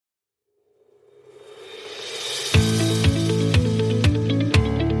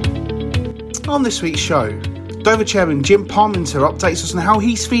On this week's show, Dover chairman Jim Parmenter updates us on how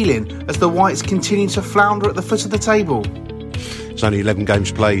he's feeling as the Whites continue to flounder at the foot of the table. It's only 11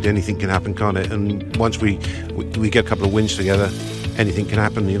 games played, anything can happen, can't it? And once we get a couple of wins together, anything can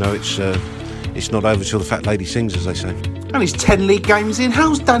happen. You know, it's not over till the fat lady sings, as they say. And he's 10 league games in.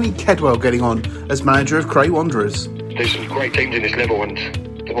 How's Danny Kedwell getting on as manager of Cray Wanderers? There's some great teams in this level, and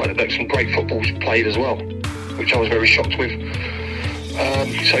there's some great footballs played as well, which I was very shocked with.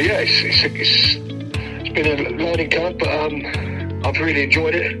 It's been a learning curve, but I've really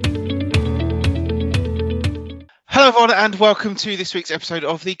enjoyed it. Hello everyone and welcome to this week's episode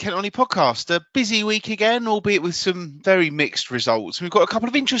of the Kent Only podcast. A busy week again, albeit with some very mixed results. We've got a couple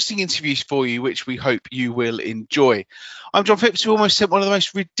of interesting interviews for you, which we hope you will enjoy. I'm John Phipps, who almost sent one of the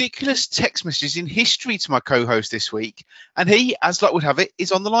most ridiculous text messages in history to my co-host this week. And he, as luck would have it,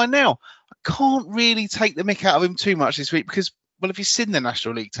 is on the line now. I can't really take the mick out of him too much this week because, well, if you've seen the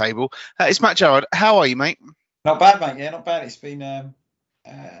National League table, it's Matt Gerrard. How are you, mate? Not bad, mate. Yeah, not bad. It's been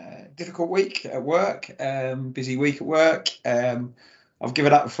difficult week at work, busy week at work. I've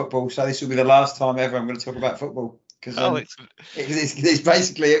given up with football, so this will be the last time ever I'm going to talk about football because it's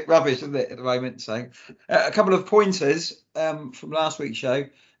basically rubbish, isn't it, at the moment? So a couple of pointers from last week's show.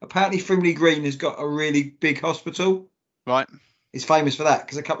 Apparently, Frimley Green has got a really big hospital. Right, it's famous for that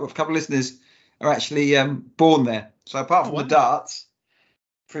because a couple of listeners are actually born there. So apart from the darts,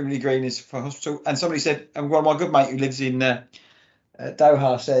 Frimley Green is for hospital. And somebody said, and one of my good mate who lives in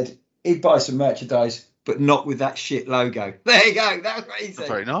Doha said he'd buy some merchandise, but not with that shit logo. There you go. That's what he said.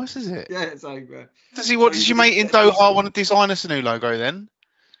 Very nice, is it? Yeah. So does your mate in Doha want to design us a new logo then?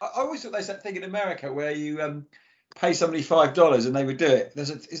 I always thought they said thing in America where you pay somebody $5 and they would do it.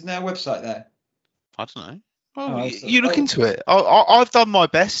 Isn't there a website there? I don't know. Well, you look into it. I've done my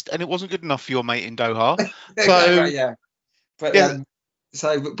best, and it wasn't good enough for your mate in Doha. So yeah, but yeah.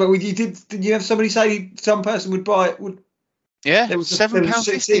 But did you have somebody say some person would buy it? Yeah, there was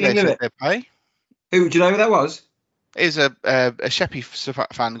 £7.50 they pay. Who do you know who that was? It is a Sheppey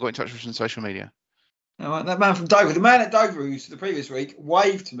fan. Got in touch with us on social media. Oh, that man from Dover, the man at Dover who the previous week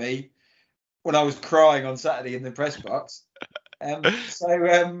waved to me when I was crying on Saturday in the press box. I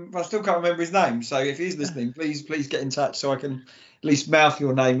still can't remember his name. So if he's listening, please get in touch so I can at least mouth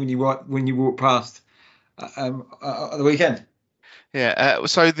your name when you walk past at the weekend. Yeah.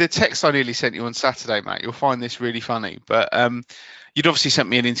 So the text I nearly sent you on Saturday, Matt, you'll find this really funny. But you'd obviously sent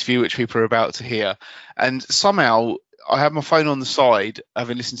me an interview which people are about to hear, and somehow I had my phone on the side,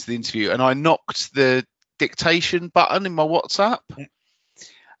 having listened to the interview, and I knocked the dictation button in my WhatsApp,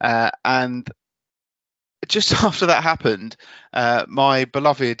 and just after that happened, my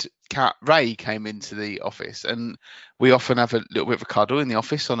beloved cat Ray came into the office, and we often have a little bit of a cuddle in the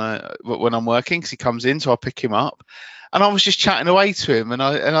office when I'm working because he comes in, so I pick him up. And I was just chatting away to him, and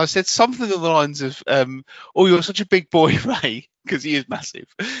I said something along the lines of, "Oh, you're such a big boy, Ray," because he is massive.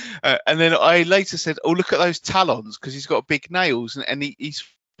 And then I later said, "Oh, look at those talons," because he's got big nails, and he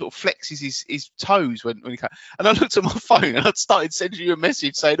sort of flexes his toes when he comes. And I looked at my phone, and I started sending you a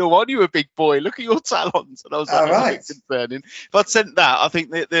message saying, "Oh, aren't you a big boy? Look at your talons." And I was like, "That's a bit concerning." If I'd sent that, I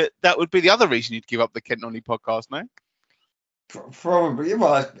think that would be the other reason you'd give up the Kent Only podcast, no? Probably.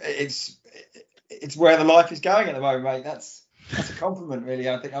 Well, it's where the life is going at the moment, mate. That's a compliment, really.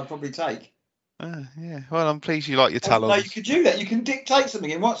 I think I'd probably take. Yeah. Well, I'm pleased you like your talons. No, you could do that. You can dictate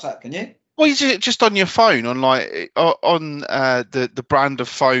something in WhatsApp, can you? Well, you just on your phone, on the brand of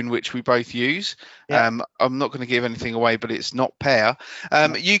phone which we both use. Yeah. I'm not going to give anything away, but it's not Pear.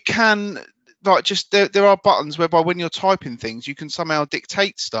 You can there are buttons whereby when you're typing things, you can somehow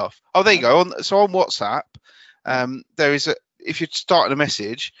dictate stuff. Oh, there you go. On WhatsApp, there is if you're starting a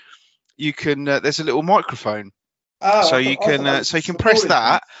message, you can so you can press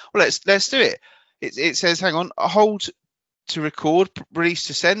that. Well, let's do it. It says, hang on, hold to record, release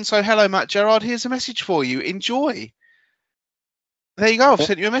to send. So hello, Matt Gerrard, here's a message for you, enjoy. There you go. I've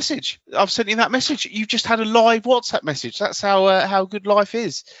sent you a message. I've sent you that message. You've just had a live WhatsApp message. That's how good life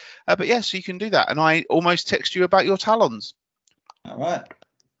is. But yeah, so you can do that. And I almost text you about your talons. All right.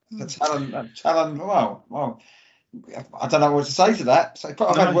 The talon. Well, I don't know what to say to that. So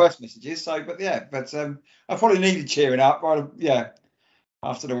I've had worse messages. So, but I probably needed cheering up.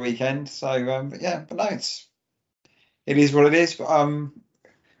 After the weekend. So, but no, it is what it is. But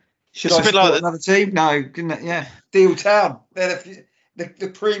should I support another team? No, couldn't it? Yeah, Deal Town. They're the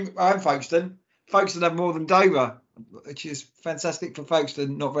premium. I'm Folkestone. Folkestone have more than Dover, which is fantastic for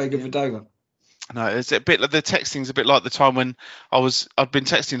Folkestone. Not very good for Dover. No, it's a bit like the texting's a bit like the time when I'd been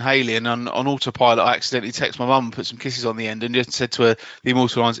texting Hayley, and on autopilot I accidentally text my mum and put some kisses on the end and just said to her the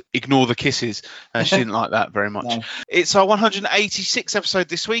immortal lines, "Ignore the kisses." She didn't like that very much. No. It's our 186th episode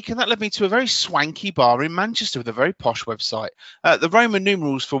this week, and that led me to a very swanky bar in Manchester with a very posh website. The Roman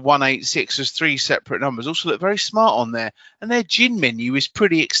numerals for 186 as 3 separate numbers also look very smart on there, and their gin menu is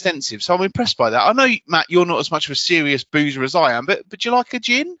pretty extensive, so I'm impressed by that. I know, Matt, you're not as much of a serious boozer as I am, but do you like a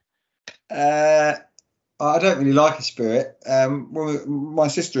gin? I don't really like a spirit. My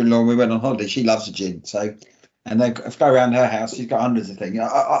sister-in-law, when we went on holiday, she loves a gin. So, and they go around her house. She's got hundreds of things.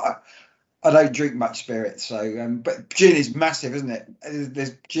 I don't drink much spirit. So, but gin is massive, isn't it?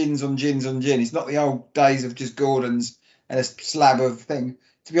 There's gins on gins on gin. It's not the old days of just Gordon's and a slab of thing.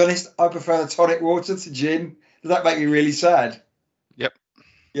 To be honest, I prefer the tonic water to gin. Does that make me really sad? Yep.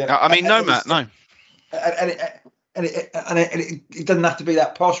 Yeah. I mean, no, Matt, no. And it doesn't have to be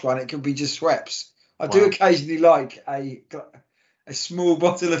that posh one. It could be just Schweppes. I do occasionally like a small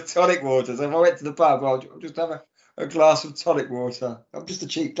bottle of tonic water. So if I went to the pub, I'll just have a glass of tonic water. I'm just a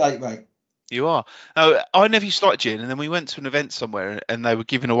cheap date, mate. You are. I never used to like gin, and then we went to an event somewhere, and they were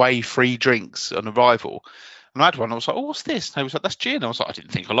giving away free drinks on arrival. And I had one. I was like, "Oh, what's this?" And they was like, "That's gin." I was like, "I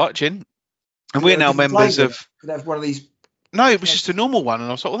didn't think I liked gin." And we're now members of. Could have one of these. No, it was just a normal one, and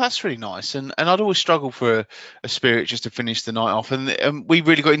I was like, "Well, that's really nice." And I'd always struggle for a spirit just to finish the night off, and we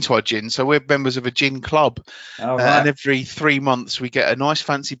really got into our gin. So we're members of a gin club, right. And every 3 months we get a nice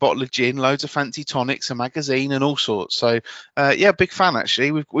fancy bottle of gin, loads of fancy tonics, a magazine, and all sorts. So big fan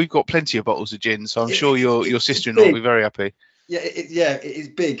actually. We've got plenty of bottles of gin, so I'm sure your sister-in-law will be very happy. Yeah, it is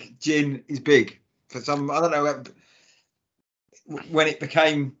big. Gin is big for some. I don't know when it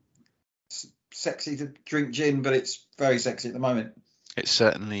became sexy to drink gin, but it's very sexy at the moment. It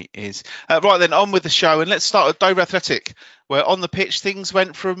certainly is. Right then, on with the show, and let's start with Dover Athletic, where on the pitch things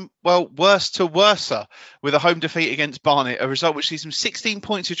went from, worse to worser with a home defeat against Barnet, a result which leaves them 16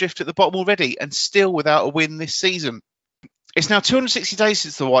 points adrift at the bottom already and still without a win this season. It's now 260 days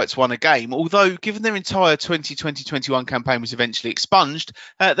since the Whites won a game, although given their entire 2020-21 campaign was eventually expunged,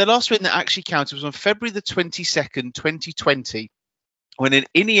 their last win that actually counted was on February the 22nd, 2020. When an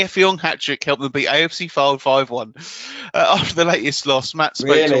Ini-Effiong hat-trick helped them beat AFC Fylde 5-1. After the latest loss, Matt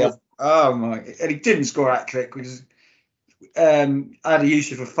spoke to... Oh, my... And he didn't score a hat-trick, because Adi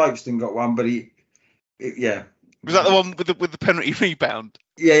Yusuf of Folkestone got one, but he... Was that the one with the penalty rebound?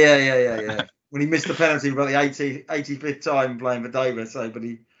 Yeah. When he missed the penalty about the 85th time playing for Dover. So, but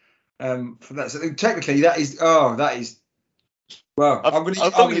he... for that, so technically, that is... Well, I'm going to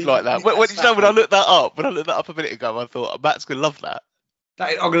like that. When I looked that up a minute ago, I thought, Matt's going to love that.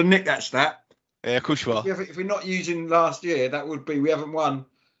 I'm going to nick that stat. Yeah, of course you are. If we're not using last year, that would be we haven't won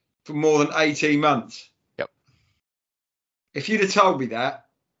for more than 18 months. Yep. If you'd have told me that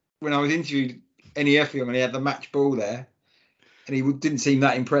when I was interviewed Ini-Effiong and he had the match ball there, and he didn't seem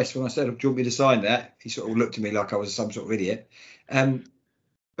that impressed when I said, "Do you want me to sign that?" He sort of looked at me like I was some sort of idiot. That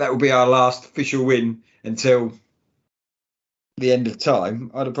would be our last official win until the end of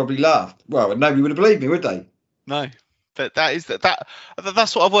time. I'd have probably laughed. Well, nobody would have believed me, would they? No. That's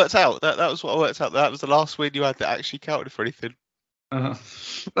what I worked out. That was what I worked out. That was the last win you had that actually counted for anything.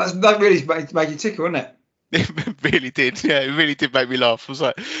 That really made you tickle, wasn't it? It really did. Yeah, it really did make me laugh. I was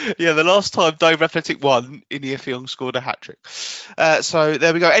like, the last time Dover Athletic won, Ini-Effiong scored a hat-trick. So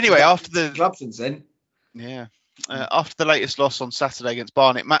there we go. Anyway, after the club since then. Yeah. After the latest loss on Saturday against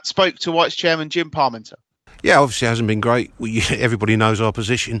Barnet, Matt spoke to White's chairman Jim Parmenter. Yeah, obviously it hasn't been great. Everybody knows our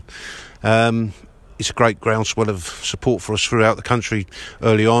position. It's a great groundswell of support for us throughout the country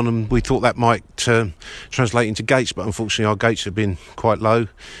early on, and we thought that might translate into gates, but unfortunately our gates have been quite low,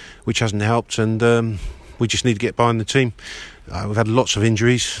 which hasn't helped, and we just need to get behind the team. We've had lots of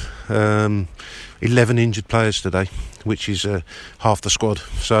injuries, 11 injured players today, which is half the squad.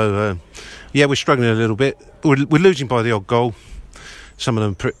 So, we're struggling a little bit. We're losing by the odd goal, some of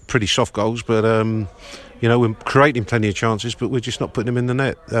them pretty soft goals, but... we're creating plenty of chances, but we're just not putting them in the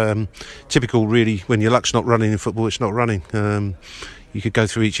net. Typical, really, when your luck's not running in football, it's not running. You could go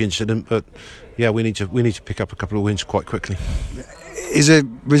through each incident, but we need to pick up a couple of wins quite quickly. Is it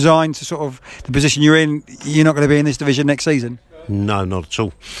resigned to sort of the position you're in? You're not going to be in this division next season? No, not at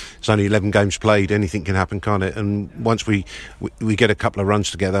all. It's only 11 games played. Anything can happen, can't it? And once we get a couple of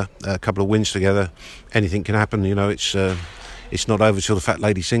runs together, a couple of wins together, anything can happen. It's not over till the fat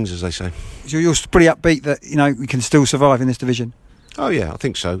lady sings, as they say. So you're pretty upbeat that we can still survive in this division? Oh yeah, I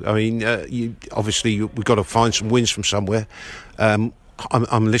think so. I mean, we've got to find some wins from somewhere. I'm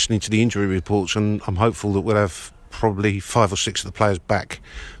listening to the injury reports, and I'm hopeful that we'll have probably 5 or 6 of the players back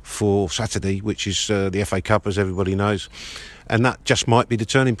for Saturday, which is the FA Cup, as everybody knows. And that just might be the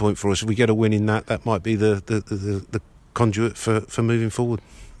turning point for us. If we get a win in that might be the conduit for moving forward.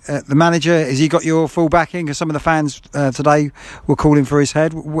 The manager, has he got your full backing? Because some of the fans today were calling for his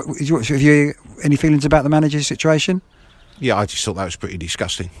head. Have you any feelings about the manager's situation? Yeah, I just thought that was pretty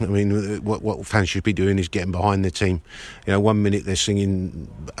disgusting. I mean, what fans should be doing is getting behind their team. You know, 1 minute they're singing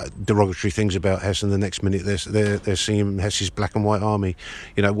derogatory things about Hess, and the next minute they're singing Hess's Black and White Army.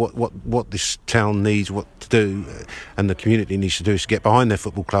 You know, what this town needs, what to do, and the community needs to do is to get behind their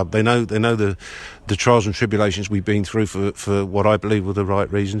football club. They know the trials and tribulations we've been through for what I believe were the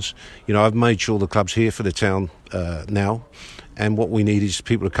right reasons. You know, I've made sure the club's here for the town now. And what we need is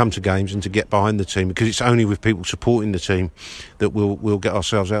people to come to games and to get behind the team, because it's only with people supporting the team that we'll get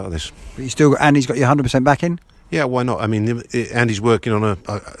ourselves out of this. But Andy's got your 100% backing? Yeah, why not? I mean, Andy's working on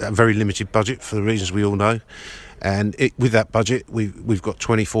a very limited budget for the reasons we all know. And with that budget, we've got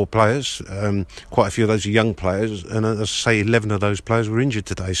 24 players. Quite a few of those are young players, and as I say, 11 of those players were injured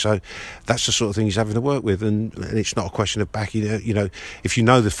today. So that's the sort of thing he's having to work with, and it's not a question of backing. You know, if you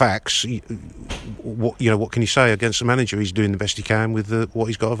know the facts, what can you say against the manager? He's doing the best he can with what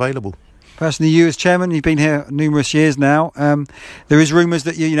he's got available. Personally, you as chairman, you've been here numerous years now. There is rumours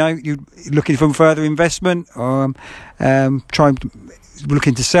that you're looking for further investment, or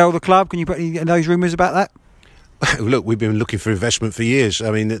looking to sell the club. Can you put any of those rumours about that? Look, we've been looking for investment for years. I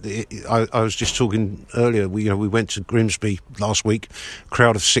mean, I was just talking earlier. We went to Grimsby last week,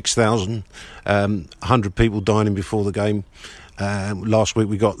 crowd of 6,000, 100 people dining before the game. Last week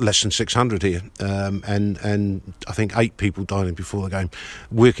we got less than 600 here, and I think 8 people dining before the game.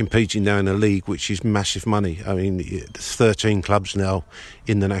 We're competing now in a league which is massive money. I mean, 13 clubs now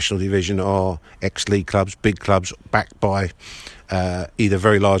in the National Division are ex-league clubs, big clubs, backed by either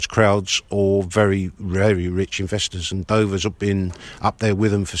very large crowds or very, very rich investors. And Dover's been up there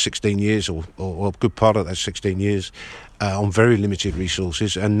with them for 16 years, or a good part of that 16 years. On very limited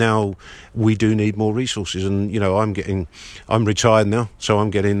resources, and now we do need more resources. And I'm retired now, so I'm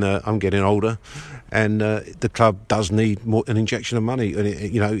getting older, and the club does need an injection of money, and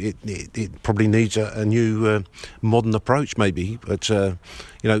it probably needs a new modern approach, maybe. But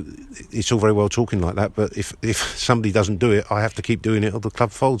it's all very well talking like that, but if somebody doesn't do it, I have to keep doing it, or the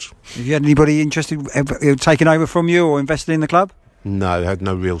club folds. Have you had anybody interested taking over from you or invested in the club? No, I had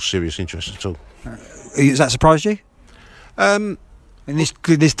no real serious interest at all. Has that surprised you? In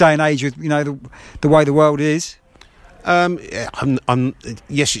this day and age, with the way the world is.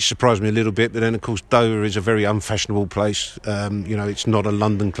 Yes, it surprised me a little bit, but then of course Dover is a very unfashionable place. It's not a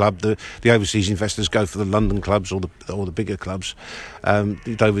London club. The overseas investors go for the London clubs or the bigger clubs.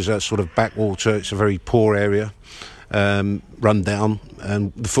 Dover's a sort of backwater. It's a very poor area. Run down,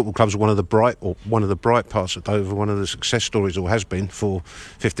 and the football clubs are one of the bright parts of Dover, one of the success stories, or has been for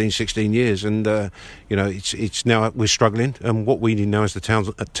 15-16 years. And it's now we're struggling, and what we need now is the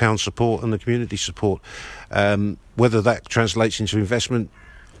town support and the community support. Whether that translates into investment,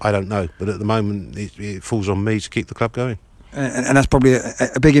 I don't know, but at the moment it falls on me to keep the club going. And that's probably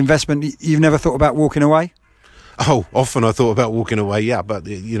a big investment. You've never thought about walking away? Oh, often I thought about walking away, yeah, but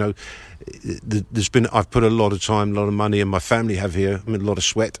I've put a lot of time, a lot of money, and my family have here. I mean, a lot of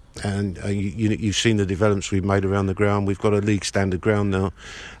sweat, and you've seen the developments we've made around the ground. We've got a league standard ground now,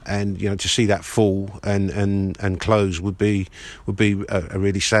 and to see that fall and close would be a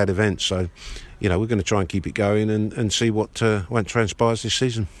really sad event. So, we're going to try and keep it going and see what transpires this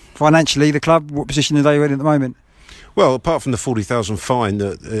season. Financially, the club, what position are they in at the moment? Well, apart from the 40,000 fine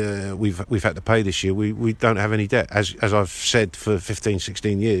that we've had to pay this year, we don't have any debt. As I've said for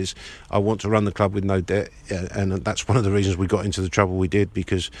 15-16 years, I want to run the club with no debt, and that's one of the reasons we got into the trouble we did,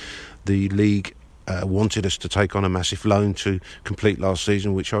 because the league wanted us to take on a massive loan to complete last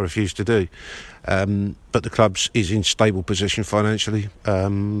season, which I refused to do. But the club is in stable position financially.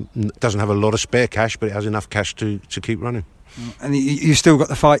 Doesn't have a lot of spare cash, but it has enough cash to keep running. And you've still got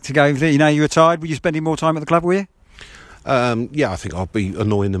the fight to go. You're retired. Were you spending more time at the club, were you? I think I'll be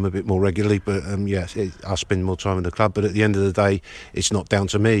annoying them a bit more regularly, but I'll spend more time in the club. But at the end of the day, it's not down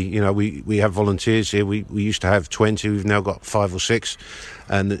to me. We have volunteers here. We used to have 20. We've now got 5 or 6,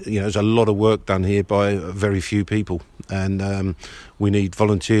 and there's a lot of work done here by very few people. And we need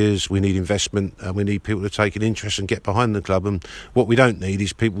volunteers, we need investment, and we need people to take an interest and get behind the club. And what we don't need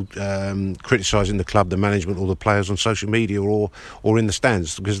is people criticising the club, the management, or the players on social media or in the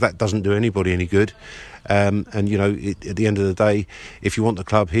stands, because that doesn't do anybody any good. At the end of the day, if you want the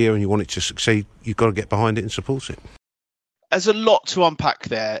club here and you want it to succeed, you've got to get behind it and support it. there's a lot to unpack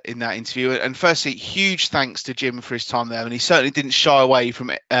there in that interview. And firstly, huge thanks to Jim for his time there. And he certainly didn't shy away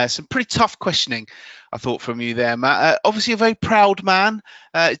from some pretty tough questioning, I thought, from you there, Matt. Obviously, a very proud man,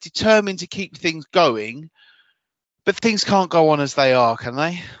 determined to keep things going. But things can't go on as they are, can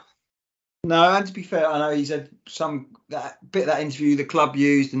they? No, and to be fair, I know he said that bit of that interview the club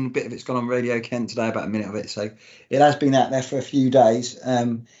used, and a bit of it's gone on Radio Kent today, about a minute of it. So it has been out there for a few days.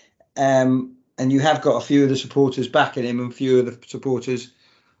 And you have got a few of the supporters backing him and a few of the supporters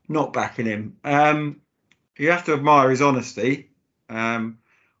not backing him. You have to admire his honesty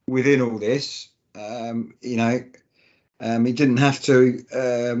within all this. He didn't have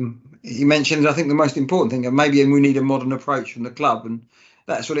to. He mentioned, I think, the most important thing, and maybe we need a modern approach from the club, and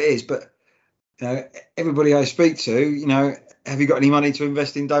that's what it is. But everybody I speak to, have you got any money to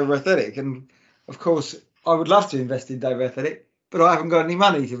invest in Dover Athletic? And of course, I would love to invest in Dover Athletic, but I haven't got any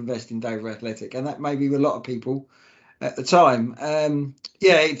money to invest in Dover Athletic, and that may be with a lot of people at the time.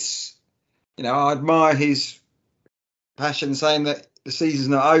 It's, I admire his passion, saying that the season's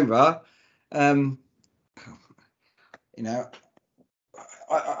not over.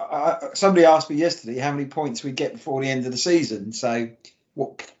 Somebody asked me yesterday how many points we get before the end of the season. So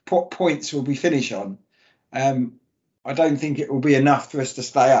what points will we finish on? I don't think it will be enough for us to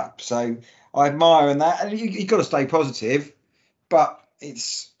stay up. So I admire that, and you've got to stay positive. But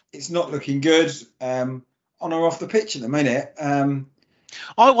it's not looking good on or off the pitch at the minute.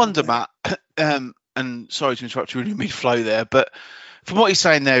 I wonder, Matt, and sorry to interrupt you in mid-flow there, but from what he's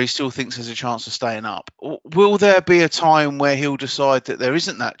saying there, he still thinks there's a chance of staying up. Will there be a time where he'll decide that there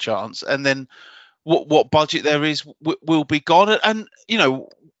isn't that chance, and then what budget there is will be gone? And,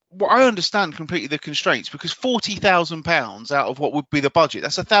 I understand completely the constraints, because £40,000 out of what would be the budget,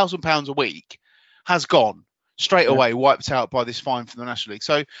 that's £1,000 a week, has gone straight away, wiped out by this fine from the National League.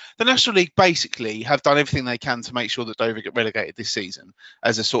 So the National League basically have done everything they can to make sure that Dover get relegated this season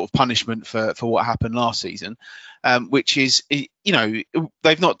as a sort of punishment for what happened last season, which is,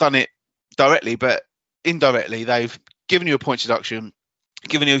 they've not done it directly, but indirectly they've given you a points deduction,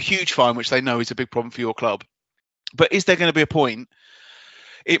 given you a huge fine, which they know is a big problem for your club. But is there going to be a point,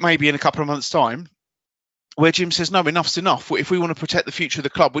 it may be in a couple of months' time, where Jim says, no, enough's enough. If we want to protect the future of the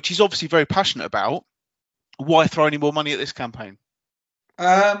club, which he's obviously very passionate about, why throw any more money at this campaign?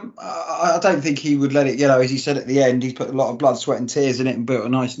 I don't think he would let it, as he said at the end, he's put a lot of blood, sweat and tears in it and built a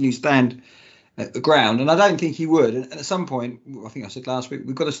nice new stand at the ground. And I don't think he would. And at some point, I think I said last week,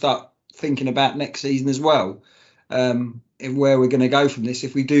 we've got to start thinking about next season as well, and where we're going to go from this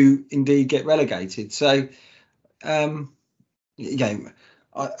if we do indeed get relegated. So, I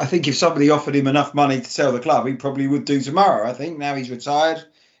think if somebody offered him enough money to sell the club, he probably would do tomorrow. I think now he's retired.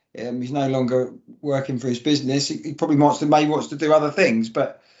 He's no longer working for his business. He probably wants to do other things,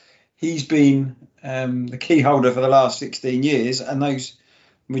 but he's been the key holder for the last 16 years, and those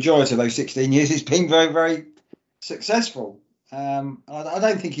majority of those 16 years, he's been very, very successful. I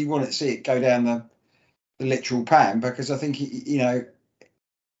don't think he wanted to see it go down the literal pan, because I think he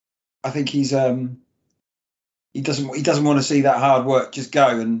doesn't want to see that hard work just go,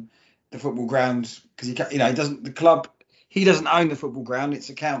 and the football ground, because he doesn't own the football ground, it's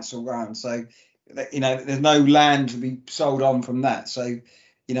a council ground. So, there's no land to be sold on from that. So,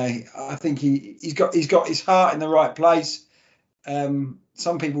 I think he's got his heart in the right place.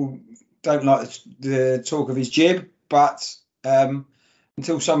 Some people don't like the talk of his jib, but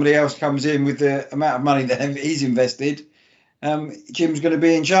until somebody else comes in with the amount of money that he's invested, Jim's going to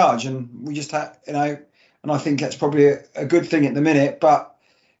be in charge. And we just have, and I think that's probably a good thing at the minute. But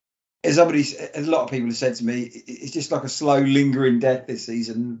as a lot of people have said to me, it's just like a slow, lingering death this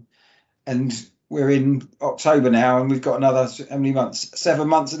season. And we're in October now, and we've got another, how many months? 7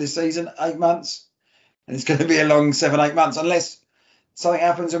 months of this season, 8 months. And it's going to be a long 7-8 months, unless something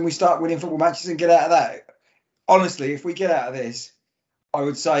happens and we start winning football matches and get out of that. Honestly, if we get out of this, I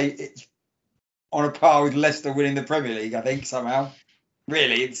would say it's on a par with Leicester winning the Premier League, I think, somehow.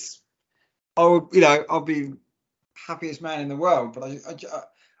 Really, I'll be happiest man in the world, but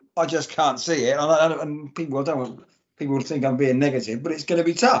I just can't see it, and people will think I'm being negative, but it's going to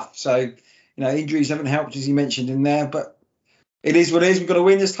be tough. So, injuries haven't helped, as he mentioned in there, but it is what it is. We've got to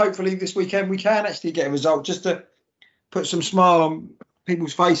win this. Hopefully this weekend we can actually get a result, just to put some smile on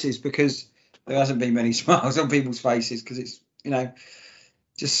people's faces, because there hasn't been many smiles on people's faces, because it's,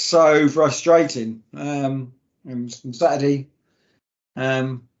 just so frustrating. And on Saturday,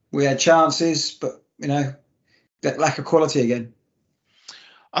 we had chances, but, that lack of quality again.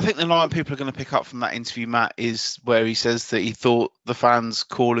 I think the line people are going to pick up from that interview, Matt, is where he says that he thought the fans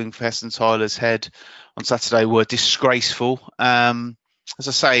calling for Heston Tyler's head on Saturday were disgraceful. As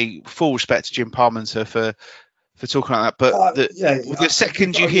I say, full respect to Jim Parmenter for talking like that. But the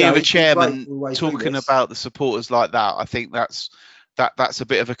second you hear the chairman talking about the supporters like that, I think that's a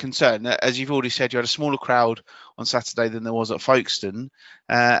bit of a concern. As you've already said, you had a smaller crowd on Saturday than there was at Folkestone,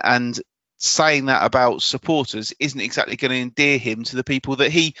 and saying that about supporters isn't exactly going to endear him to the people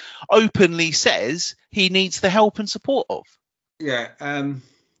that he openly says he needs the help and support of. That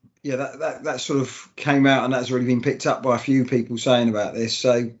sort of came out, and that's already been picked up by a few people saying about this.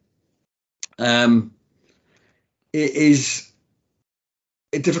 So it is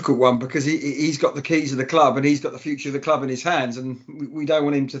a difficult one because he's got the keys of the club and he's got the future of the club in his hands, and we don't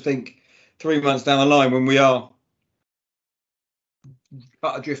want him to think 3 months down the line when we are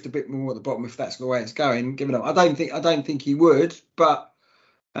cut adrift a bit more at the bottom, if that's the way it's going, give it up. I don't think he would, but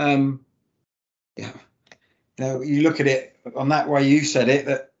you look at it on that way you said it,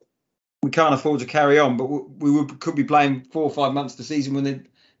 that we can't afford to carry on, but could be playing 4 or 5 months of the season when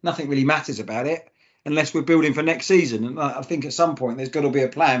nothing really matters about it unless we're building for next season. And I think at some point there's got to be a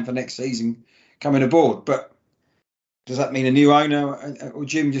plan for next season coming aboard. But does that mean a new owner or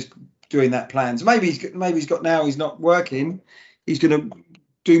Jim just doing that plan? So maybe he's got now he's not working. He's going to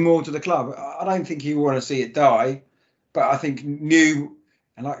do more to the club. I don't think he want to see it die, but I think new,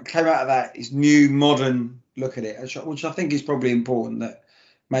 and like came out of that is new, modern look at it, which I think is probably important. That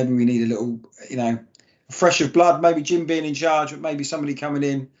maybe we need a little, fresh of blood. Maybe Jim being in charge, but maybe somebody coming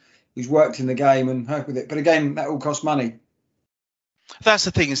in who's worked in the game and help with it. But again, that all costs money. That's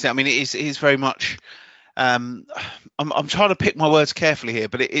the thing, isn't it? I mean, it is very much. I'm trying to pick my words carefully here,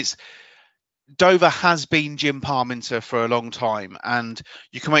 but it's. Dover has been Jim Parminter for a long time, and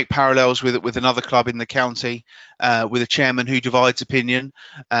you can make parallels with another club in the county, with a chairman who divides opinion,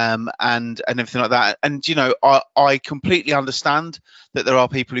 and everything like that. And I completely understand that there are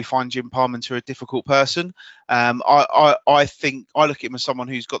people who find Jim Parminter a difficult person. I think I look at him as someone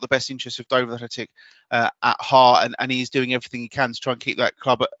who's got the best interests of Dover Athletic at heart, and he's doing everything he can to try and keep that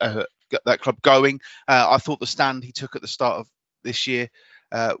club going. I thought the stand he took at the start of this year,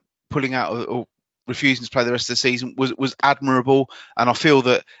 pulling out or refusing to play the rest of the season was admirable, and I feel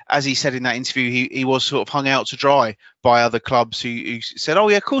that, as he said in that interview, he was sort of hung out to dry by other clubs who said, "Oh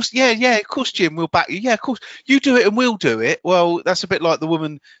yeah, of course, of course, Jim, we'll back you. Yeah, of course, you do it and we'll do it." Well, that's a bit like the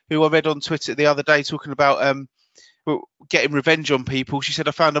woman who I read on Twitter the other day talking about getting revenge on people. She said,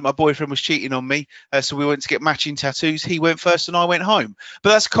 "I found out my boyfriend was cheating on me, so we went to get matching tattoos. He went first and I went home." But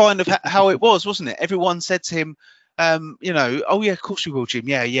that's kind of how it was, wasn't it? Everyone said to him, "Oh yeah, of course we will, Jim.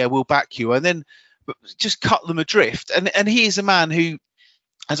 Yeah, we'll back you," and then just cut them adrift. And he is a man who,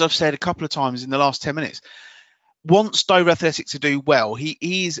 as I've said a couple of times in the last 10 minutes, wants Dover Athletic to do well. He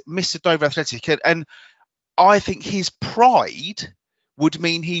is Mr. Dover Athletic, and I think his pride would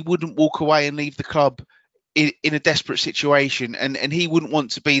mean he wouldn't walk away and leave the club in a desperate situation, and he wouldn't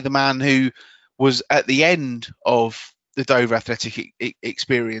want to be the man who was at the end of the Dover Athletic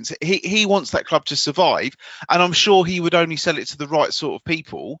experience. He wants that club to survive, and I'm sure he would only sell it to the right sort of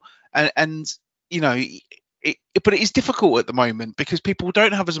people. But it is difficult at the moment because people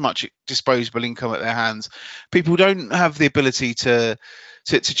don't have as much disposable income at their hands. People don't have the ability to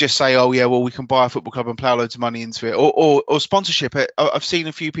just say, "Oh yeah, well we can buy a football club and plough loads of money into it," or sponsorship. I've seen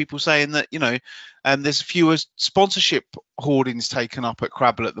a few people saying that there's fewer sponsorship hoardings taken up at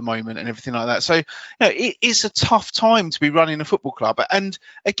Crabble at the moment and everything like that. So it's a tough time to be running a football club. And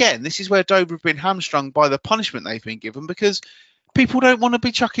again, this is where Dover have been hamstrung by the punishment they've been given, because people don't want to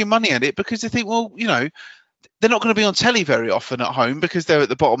be chucking money at it because they think, well, they're not going to be on telly very often at home because they're at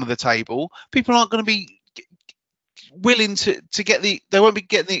the bottom of the table. People aren't going to be willing to get they won't be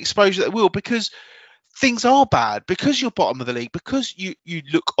getting the exposure that they will, because things are bad, because you're bottom of the league, because you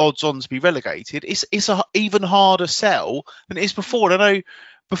look odds on to be relegated. It's a even harder sell than it is before. And I know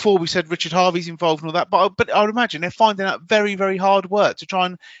before we said Richard Harvey's involved and all that, but I would imagine they're finding out very, very hard work to try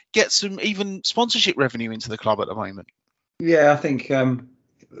and get some even sponsorship revenue into the club at the moment. Yeah, I think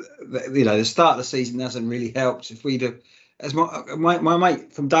the start of the season hasn't really helped. If we'd have, as my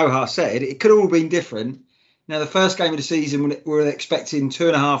mate from Doha said, it could all have been different. The first game of the season, we were expecting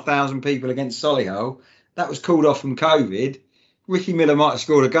 2,500 people against Solihull. That was called off from COVID. Ricky Miller might have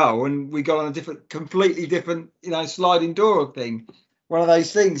scored a goal, and we got on a completely different, sliding door thing. One of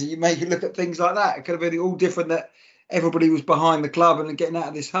those things that you make you look at things like that. It could have been all different, that everybody was behind the club and getting out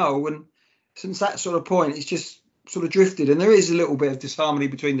of this hole. And since that sort of point, it's just sort of drifted, and there is a little bit of disharmony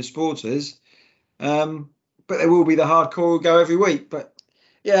between the supporters, but there will be the hardcore who go every week. But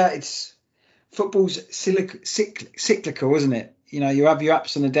yeah, football's cyclical, isn't it? You have your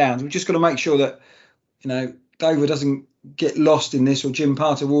ups and the downs. We've just got to make sure that Dover doesn't get lost in this, or Jim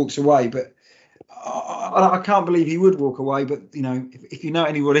Parter walks away. But I can't believe he would walk away. But if you know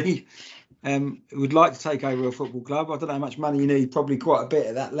anybody would like to take over a football club. I don't know how much money you need, probably quite a bit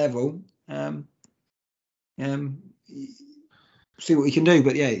at that level. See what we can do,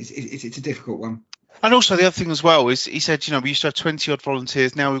 but yeah, it's a difficult one. And also the other thing as well is he said, we used to have 20 odd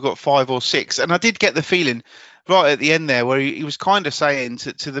volunteers, now we've got 5 or 6. And I did get the feeling right at the end there where he was kind of saying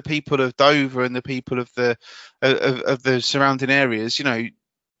to the people of Dover and the people of the surrounding areas,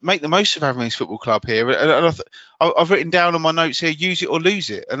 make the most of having this football club here. And I've written down on my notes here, use it or lose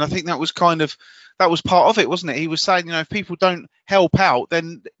it. And I think that was part of it, wasn't it? He was saying, if people don't help out,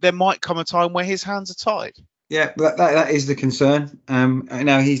 then there might come a time where his hands are tied. Yeah, that is the concern. I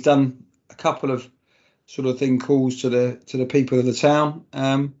know he's done a couple of sort of calls to the people of the town,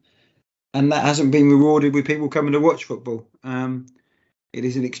 and that hasn't been rewarded with people coming to watch football. It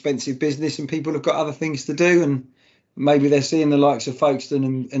is an expensive business, and people have got other things to do, and maybe they're seeing the likes of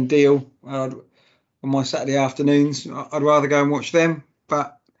Folkestone and Deal on my Saturday afternoons. I'd rather go and watch them,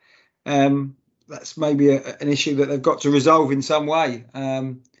 but that's maybe an issue that they've got to resolve in some way.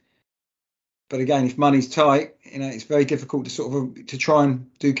 But again, if money's tight, it's very difficult to try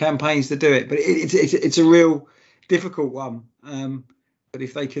and do campaigns to do it. But it's a real difficult one. But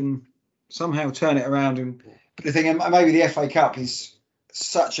if they can somehow turn it around, but the thing, maybe the FA Cup is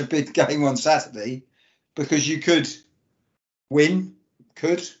such a big game on Saturday because you could win,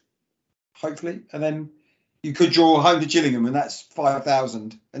 hopefully, and then you could draw home to Gillingham, and that's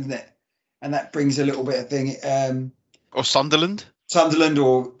 5,000, isn't it? And that brings a little bit of thing. Or Sunderland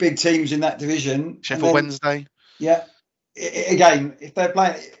or big teams in that division. Sheffield Wednesday. Yeah. Again, if they're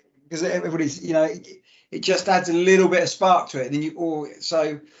playing, because everybody's, it just adds a little bit of spark to it.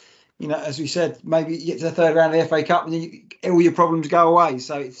 And as we said, maybe you get to the third round of the FA Cup and then all your problems go away.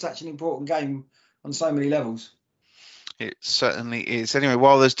 So it's such an important game on so many levels. It certainly is. Anyway,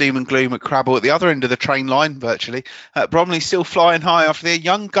 while there's doom and gloom at Crabble at the other end of the train line, virtually, Bromley still flying high after their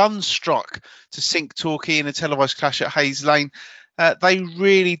young guns struck to sink Torquay in a televised clash at Hayes Lane. They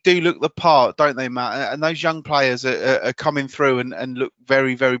really do look the part, don't they, Matt? And those young players are coming through and look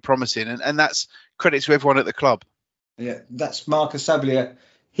very, very promising. And that's credit to everyone at the club. Yeah, that's Marcus Sablia.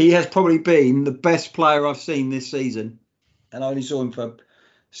 He has probably been the best player I've seen this season. And I only saw him for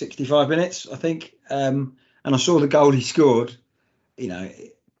 65 minutes, I think. And I saw the goal he scored.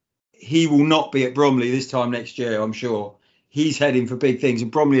 He will not be at Bromley this time next year, I'm sure. He's heading for big things.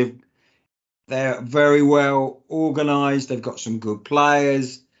 And Bromley, they're very well organised. They've got some good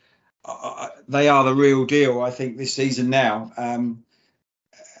players. They are the real deal, I think, this season now.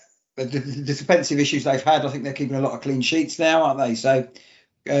 The defensive issues they've had, I think they're keeping a lot of clean sheets now, aren't they? So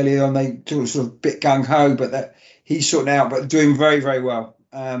earlier on, they took sort of a bit gung-ho, but he's sorting out, but doing very, very well.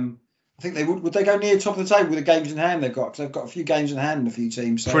 I think they would they go near top of the table with the games in hand they've got, because they've got a few games in hand in a few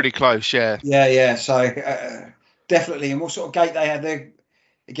teams. So. Pretty close, yeah. Yeah. So definitely. And what sort of gate they had there,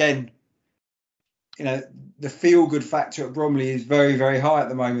 again, the feel-good factor at Bromley is very, very high at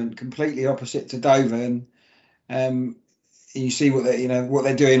the moment, completely opposite to Dover. And you see what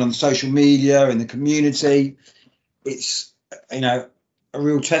they're doing on social media and the community. It's a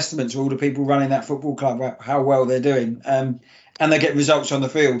real testament to all the people running that football club, how well they're doing. And they get results on the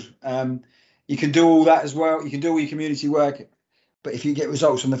field. You can do all that as well. You can do all your community work, but if you get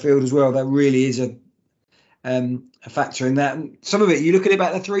results on the field as well, that really is a factor in that. And some of it, you look at it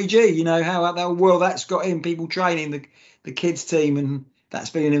about the 3G. How well that's got in people training the kids team, and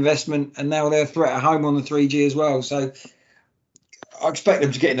that's been an investment. And now they're a threat at home on the 3G as well. So I expect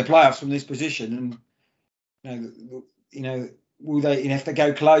them to get in the playoffs from this position. And will they? If they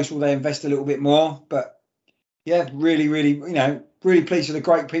go close, will they invest a little bit more? But yeah, really, really, really pleased with the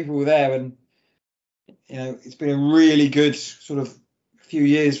great people who are there. And, it's been a really good sort of few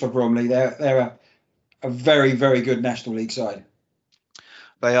years for Bromley. They're a very, very good National League side.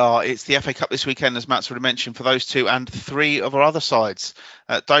 They are. It's the FA Cup this weekend, as Matt's already mentioned, for those two and 3 of our other sides.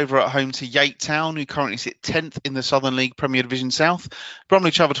 Dover at home to Yate Town, who currently sit 10th in the Southern League Premier Division South.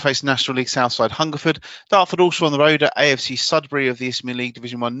 Bromley travel to face National League South side Hungerford. Dartford also on the road at AFC Sudbury of the Isthmian League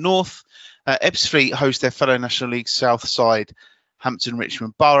Division 1 North. Ebbsfleet host their fellow National League South side, Hampton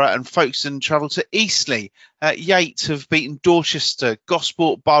Richmond Borough, and Folkestone travel to Eastleigh. Yate have beaten Dorchester,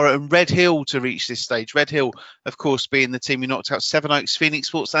 Gosport, Borough and Red Hill to reach this stage. Red Hill, of course, being the team who knocked out Sevenoaks, Phoenix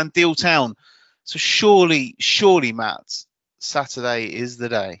Sports and Deal Town. So surely, Matt, Saturday is the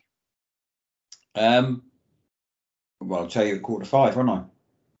day. Well, I'll tell you at 4:45, won't I?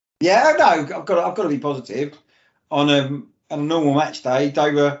 Yeah, no, I've got to be positive. On a normal match day,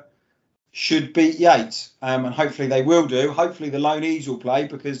 Dover should beat Yates, and hopefully they will do. Hopefully the loanees will play,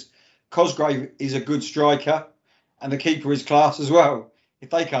 because Cosgrave is a good striker and the keeper is class as well. If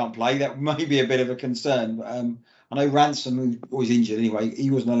they can't play, that may be a bit of a concern. But I know Ransom, who was injured anyway,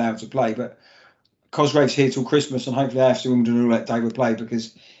 he wasn't allowed to play, but Cosgrave's here till Christmas, and hopefully AFC Wimbledon will let David play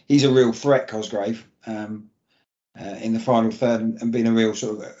because he's a real threat, Cosgrave, in the final third and being a real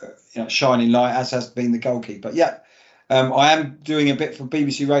sort of shining light, as has been the goalkeeper. Yeah, I am doing a bit for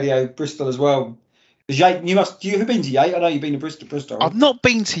BBC Radio Bristol as well. Yate, you have been to Yate? I know you've been to Bristol. I've not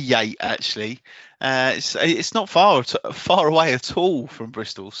been to Yate actually. It's not far away at all from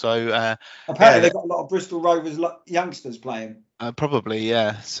Bristol. So apparently they've got a lot of Bristol Rovers youngsters playing. Probably,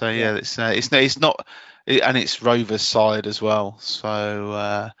 yeah. So yeah, it's not, and it's Rovers side as well.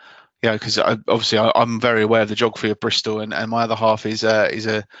 So because obviously I'm very aware of the geography of Bristol, and my other half is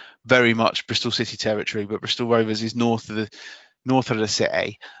a very much Bristol City territory, but Bristol Rovers is north of the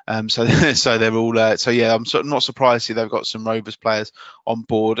city. So they're all. So yeah, I'm sort of not surprised to see they've got some Rovers players on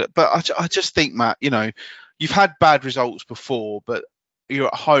board. But I just think, Matt, you've had bad results before, but you're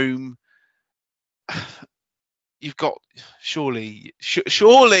at home. You've got surely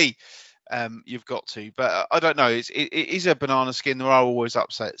you've got to, but I don't know. It is a banana skin. There are always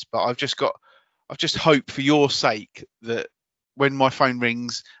upsets, but I've just hope for your sake that when my phone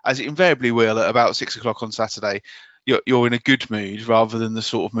rings, as it invariably will at about 6 o'clock on Saturday, you're in a good mood rather than the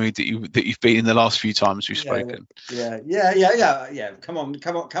sort of mood that you've been in the last few times we've spoken. Yeah. Come on,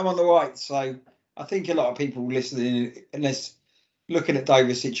 the Whites. So I think a lot of people listening, unless looking at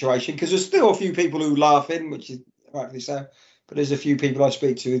Dover's situation, because there's still a few people who laugh in, which is rightly so, but there's a few people I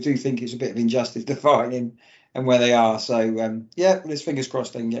speak to who do think it's a bit of injustice defining and where they are. So let's fingers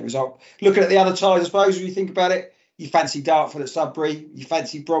crossed they can get a result. Looking at the other ties, I suppose, when you think about it, you fancy Dartford at Sudbury, you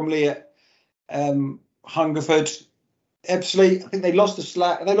fancy Bromley at Hungerford, Ebbsfleet. I think they lost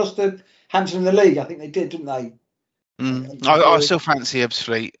to Hampton in the league. I think they did, didn't they? I still fancy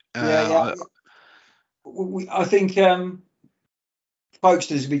Ebbsfleet. I think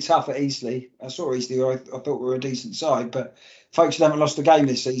Folkestone would be tough at Eastleigh. I saw Eastleigh, I thought were a decent side, but Folkestone haven't lost a game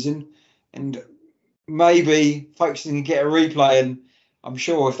this season, and maybe Folkestone can get a replay. And I'm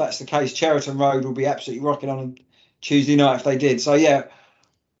sure if that's the case, Cheriton Road will be absolutely rocking on Tuesday night if they did. So yeah,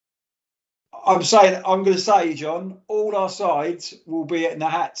 I'm going to say, John, all our sides will be in the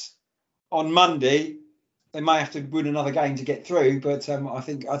hat on Monday. They may have to win another game to get through, but I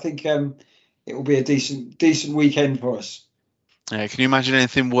think it will be a decent weekend for us. Yeah, can you imagine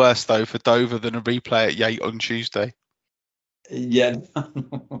anything worse though for Dover than a replay at Yate on Tuesday? Yeah,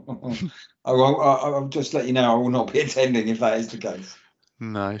 I'll just let you know I will not be attending if that is the case.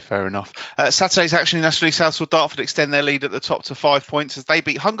 No, fair enough. Saturday's action in National League South saw Dartford extend their lead at the top to 5 points as they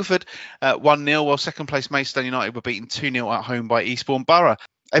beat Hungerford 1-0, while second place Maidstone United were beaten 2-0 at home by Eastbourne Borough.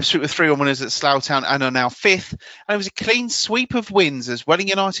 Ebbsfleet were 3-1 winners at Slough Town and are now fifth. And it was a clean sweep of wins as Welling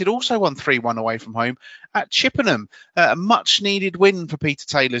United also won 3-1 away from home at Chippenham. A much-needed win for Peter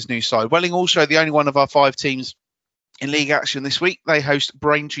Taylor's new side. Welling also the only one of our 5 teams in league action this week. They host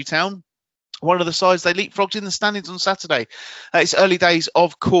Braintree Town, one of the sides they leapfrogged in the standings on Saturday. It's early days,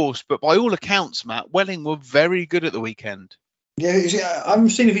 of course, but by all accounts, Matt, Welling were very good at the weekend. Yeah, I haven't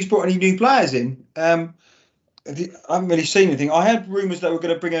seen if he's brought any new players in. I haven't really seen anything. I had rumours they were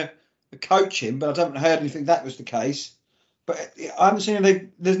going to bring a coach in, but I haven't heard anything that was the case. But I haven't seen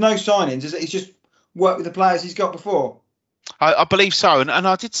anything. There's no signings. He's just worked with the players he's got before. I believe so. And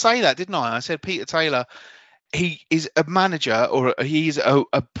I did say that, didn't I? I said Peter Taylor, he is a manager, or he is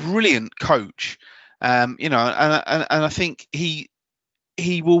a brilliant coach. And I think he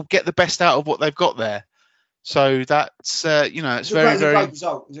will get the best out of what they've got there. So that's it's very, very. It's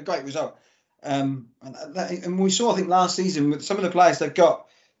a great result. And we saw, I think, last season with some of the players they've got,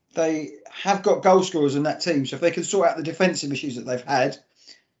 they have got goal scorers in that team. So if they can sort out the defensive issues that they've had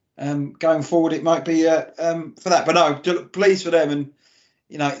going forward, it might be for that. But no, pleased for them. And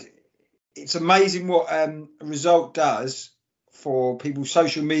it's amazing what a result does for people's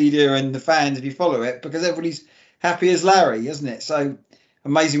social media and the fans if you follow it, because everybody's happy as Larry, isn't it? So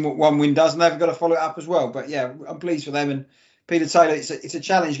amazing what one win does, and they've got to follow it up as well. But yeah, I'm pleased for them. And Peter Taylor, it's a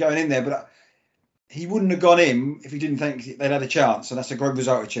challenge going in there, but he wouldn't have gone in if he didn't think they'd had a chance. And that's a great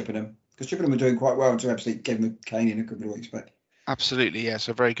result at Chippenham, because Chippenham were doing quite well to actually give him a cane in a couple of weeks back. Absolutely, yeah.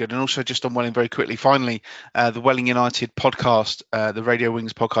 So very good. And also just on Welling very quickly, finally, the Welling United podcast, the Radio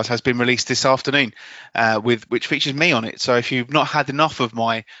Wings podcast, has been released this afternoon, which features me on it. So if you've not had enough of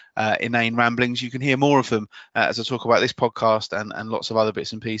my inane ramblings, you can hear more of them as I talk about this podcast and lots of other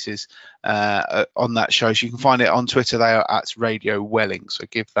bits and pieces on that show. So you can find it on Twitter. They are at Radio Welling. So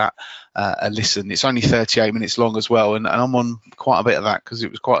give that a listen. It's only 38 minutes long as well. And I'm on quite a bit of that because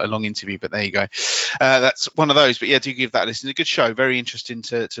it was quite a long interview, but there you go. That's one of those. But yeah, do give that a listen. It's a good show. show. Very interesting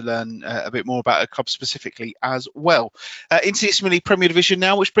to learn a bit more about a club specifically as well. Into the Isthmian League Premier Division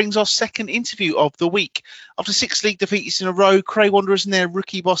now, which brings our second interview of the week. After 6 league defeats in a row, Cray Wanderers and their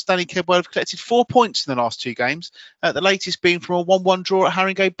rookie boss Danny Kedwell have collected 4 points in the last 2 games, the latest being from a 1-1 draw at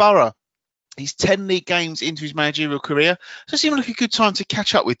Haringey Borough. He's 10 league games into his managerial career, so it seemed like a good time to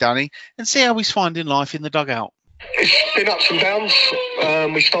catch up with Danny and see how he's finding life in the dugout. It's been ups and downs.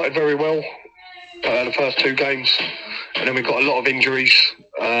 We started very well the first 2 games, and then we got a lot of injuries,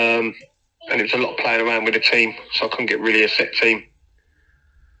 and it was a lot of playing around with the team, so I couldn't get really a set team.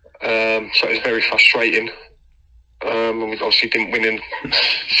 So it was very frustrating. And we obviously didn't win in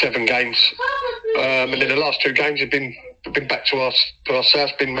 7 games. And then the last 2 games have been back to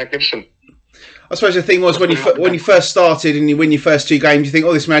ourselves, been magnificent. I suppose the thing was when you first started and you win your first 2 games, you think,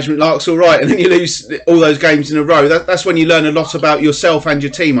 oh, this management lark's all right, and then you lose all those games in a row. That's when you learn a lot about yourself and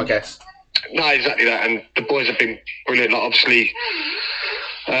your team, I guess. No, exactly that. And the boys have been brilliant. Like, obviously,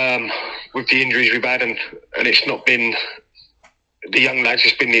 with the injuries we've had, and it's not been the young lads,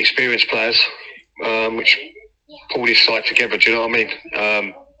 it's been the experienced players, which pulled this side together. Do you know what I mean?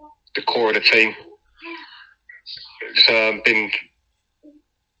 The core of the team. It's been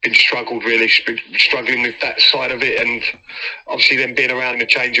struggled, really, struggling with that side of it, and obviously them being around in the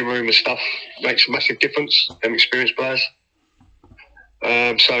changing room and stuff makes a massive difference, them experienced players.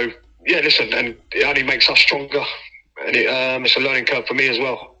 So, yeah, listen, and it only makes us stronger, and it's a learning curve for me as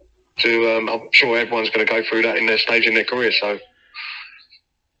well. I'm sure everyone's going to go through that in their stage in their career, so...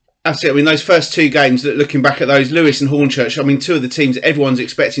 That's it. I mean, those first 2 games, looking back at those, Lewes and Hornchurch, I mean, 2 of the teams everyone's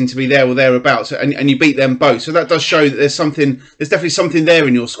expecting to be there or thereabouts, and you beat them both. So that does show that there's definitely something there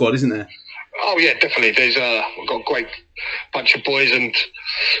in your squad, isn't there? Oh, yeah, definitely. We've got a great bunch of boys, and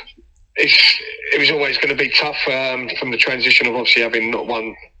it was always going to be tough from the transition of obviously having not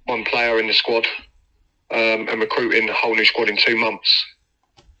one player in the squad and recruiting a whole new squad in 2 months.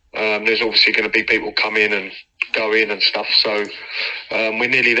 There's obviously going to be people come in and go in and stuff, so we're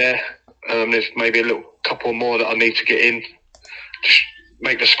nearly there. There's maybe a couple more that I need to get in to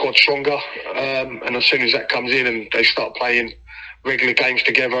make the squad stronger, and as soon as that comes in and they start playing regular games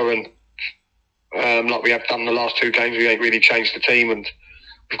together, and like we have done the last 2 games, we ain't really changed the team, and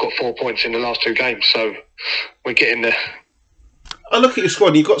we've got 4 points in the last 2 games, so we're getting there. I look at your squad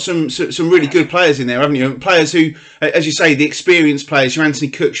and you've got some really good players in there, haven't you? Players who, as you say, the experienced players, your Anthony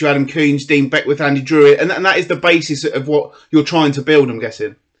Cooks, your Adam Coons, Dean Beckwith, Andy Druitt, and that is the basis of what you're trying to build, I'm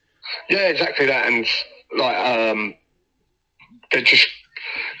guessing. Yeah, exactly that. And like, they're just,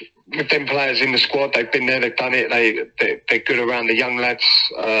 with them players in the squad, they've been there, they've done it, they're good around the young lads,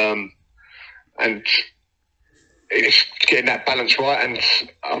 and it's getting that balance right. And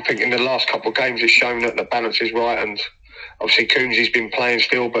I think in the last couple of games it's shown that the balance is right, and obviously, Coonsy's been playing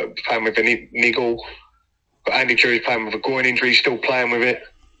still, but playing with a niggle. But Andy Drury's playing with a groin injury, still playing with it.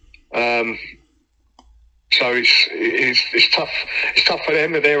 So it's tough. It's tough for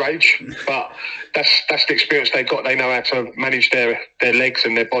them at their age, but that's the experience they've got. They know how to manage their legs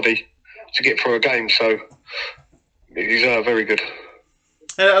and their body to get through a game. So he's very good.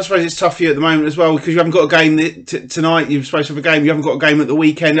 I suppose it's tough for you at the moment as well because you haven't got a game tonight. You're supposed to have a game. You haven't got a game at the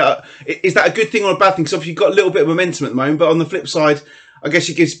weekend. Is that a good thing or a bad thing? Because obviously you've got a little bit of momentum at the moment, but on the flip side, I guess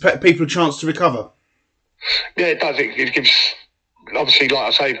it gives people a chance to recover. Yeah, it does. It gives, obviously, like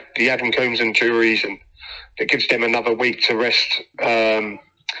I say, the Adam Coombs and Juries, and it gives them another week to rest.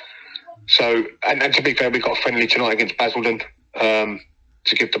 So, and to be fair, we've got a friendly tonight against Basildon to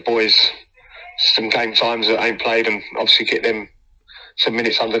give the boys some game times that ain't played, and obviously get them some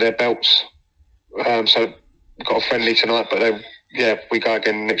minutes under their belts. So we've got a friendly tonight, but then, yeah, we go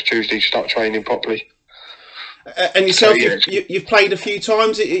again next Tuesday to start training properly. And yourself, so, yeah, you've played a few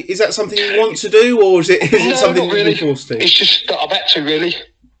times. Is that something you want to do, or is it something not really. You've been forced to? It's just that I've had to, really.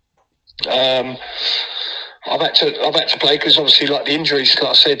 I've had to play because obviously, like the injuries,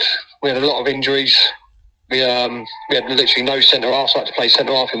 like I said, we had a lot of injuries. We had literally no centre half. So I had to play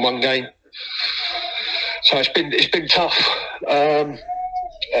centre half in 1 game. So it's been tough.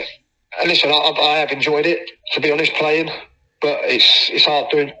 And listen, I have enjoyed it, to be honest, playing, but it's hard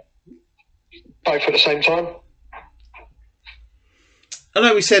doing both at the same time. I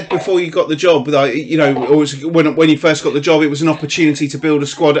know we said before you got the job, you know, when you first got the job, it was an opportunity to build a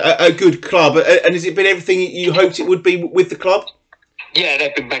squad, a good club. And has it been everything you hoped it would be with the club? Yeah,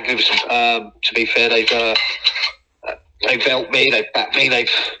 they've been magnificent. To be fair, they've helped me, they've backed me, they've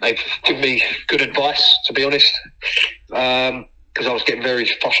given me good advice, to be honest. Because I was getting very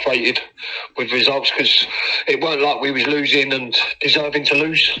frustrated with results because it weren't like we was losing and deserving to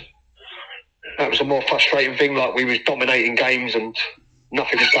lose. That was a more frustrating thing, like we was dominating games and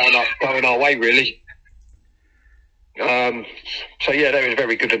nothing was going our way, really. So yeah, they was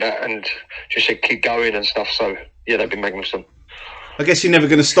very good at that and just said keep going and stuff. So yeah, they've been magnificent. I guess you're never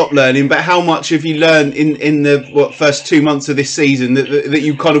going to stop learning, but how much have you learned in the first 2 months of this season that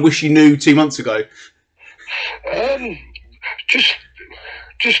you kind of wish you knew 2 months ago? Just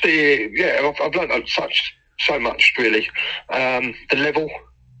I've learned so much really. The level,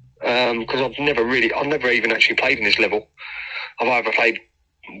 because I've never even actually played in this level. I've either played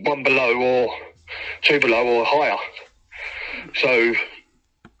one below or two below or higher. So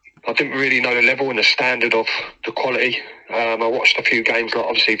I didn't really know the level and the standard of the quality. I watched a few games, like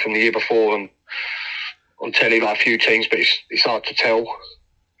obviously from the year before, and on telly, like a few teams, but it's hard to tell.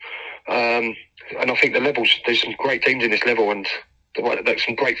 And I think the levels, there's some great teams in this level, and there's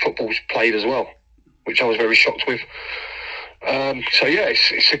some great footballs played as well, which I was very shocked with. So yeah,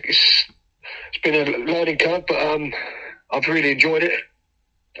 it's been a learning curve, but I've really enjoyed it.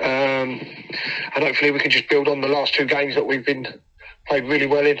 And hopefully we can just build on the last two games that we've been played really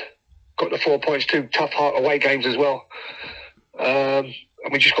well in. Got the 4 points, 2 tough away games as well. And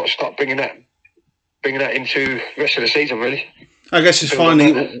we just got to start bringing that into the rest of the season, really. I guess it's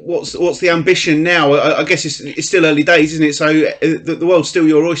finally, what's the ambition now? I guess it's still early days, isn't it? So the world's still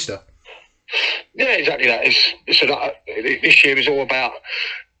your oyster. Yeah, exactly that. This year is all about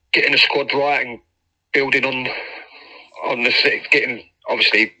getting the squad right and building on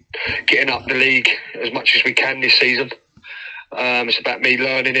getting up the league as much as we can this season. It's about me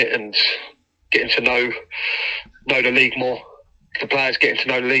learning it and getting to know the league more. The players getting to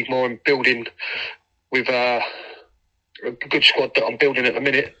know the league more and building with a good squad that I'm building at the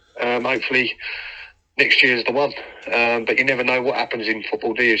minute. Hopefully next year is the one. But you never know what happens in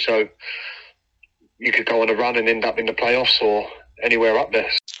football, do you? So you could go on a run and end up in the playoffs or anywhere up there.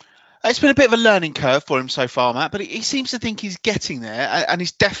 It's been a bit of a learning curve for him so far, Matt, but he seems to think he's getting there, and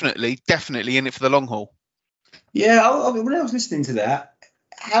he's definitely in it for the long haul. Yeah, when I was listening to that,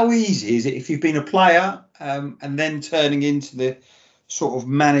 how easy is it if you've been a player and then turning into the sort of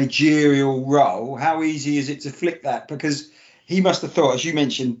managerial role? How easy is it to flick that? Because he must have thought, as you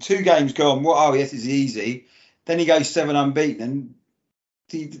mentioned, 2 games gone. Oh yes, it's easy. Then he goes 7 unbeaten.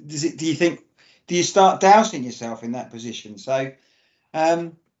 Do you start dousing yourself in that position? So,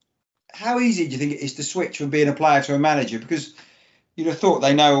 how easy do you think it is to switch from being a player to a manager? Because you'd have thought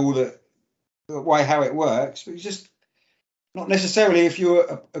they know all the way how it works, but it's just not necessarily. If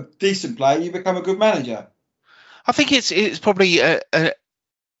you're a decent player, you become a good manager. I think it's probably a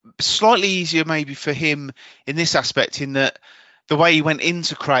slightly easier maybe for him in this aspect, in that the way he went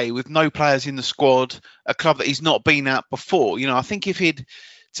into Cray with no players in the squad, a club that he's not been at before. I think if he'd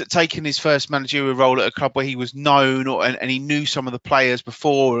taken his first managerial role at a club where he was known and he knew some of the players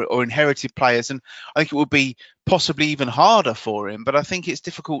before or inherited players, and I think it would be possibly even harder for him. But I think it's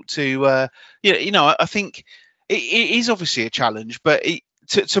difficult to, I think it is obviously a challenge, but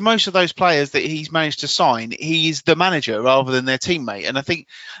to most of those players that he's managed to sign, he is the manager rather than their teammate. And I think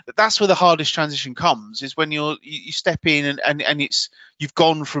that's where the hardest transition comes, is when you step in and you've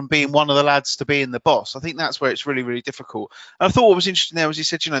gone from being one of the lads to being the boss. I think that's where it's really, really difficult. And I thought what was interesting there was he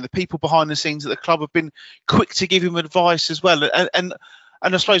said, the people behind the scenes at the club have been quick to give him advice as well. And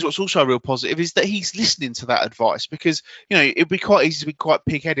I suppose what's also a real positive is that he's listening to that advice, because, it'd be quite easy to be quite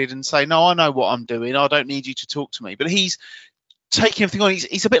pig-headed and say, no, I know what I'm doing, I don't need you to talk to me. But he's taking everything on.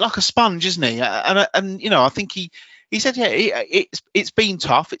 He's a bit like a sponge, isn't he? And I think he said, yeah, it's been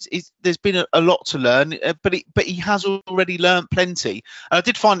tough. There's been a lot to learn, but he has already learned plenty. And I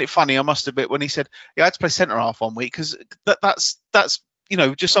did find it funny, I must admit, when he said, I had to play centre half one week, because that's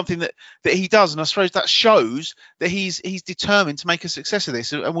just something that he does. And I suppose that shows that he's determined to make a success of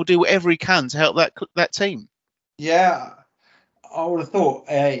this, and will do whatever he can to help that team. Yeah, I would have thought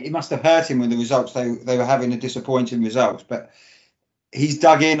it must have hurt him with the results. They were having a disappointing results, but he's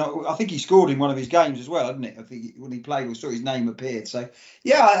dug in. I think he scored in one of his games as well, hadn't it? I think when he played, we saw his name appeared. So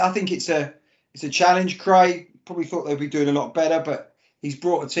yeah, I think it's a challenge. Cray probably thought they'd be doing a lot better, but he's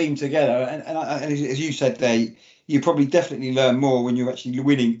brought a team together. And as you said there, you probably definitely learn more when you're actually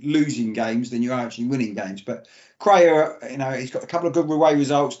losing games than you are actually winning games. But Cray, he's got a couple of good away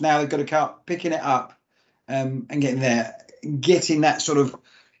results. Now they've got to start picking it up and getting that sort of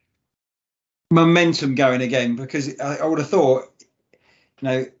momentum going again. Because I would have thought,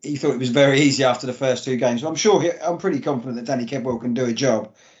 he thought it was very easy after the first 2 games. I'm pretty confident that Danny Kedwell can do a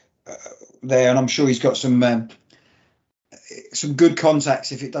job there, and I'm sure he's got some good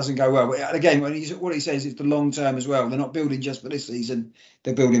contacts if it doesn't go well. But again, what he says is the long term as well. They're not building just for this season;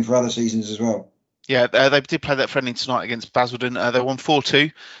 they're building for other seasons as well. Yeah, they did play that friendly tonight against Basildon. They won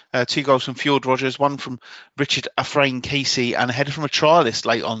 4-2. 2 goals from Fjord Rogers, 1 from Richard Afrain Casey, and a header from a trialist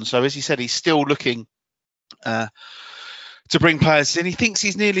late on. So as he said, he's still looking to bring players in. He thinks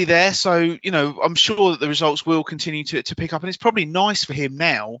he's nearly there, so I'm sure that the results will continue to pick up, and it's probably nice for him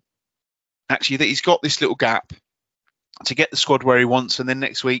now, actually, that he's got this little gap to get the squad where he wants, and then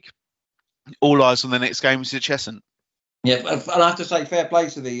next week, all eyes on the next game is at Cheshunt. Yeah, and I have to say, fair play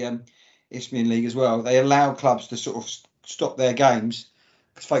to the Isthmian League as well. They allow clubs to sort of stop their games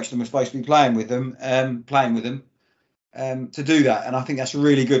because Folkestone are supposed to be playing with them, to do that, and I think that's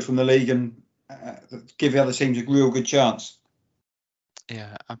really good from the league and give the other teams a real good chance.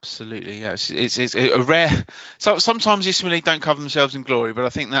 Yeah, absolutely. Yeah, it's a rare. So sometimes Isthmian League don't cover themselves in glory, but I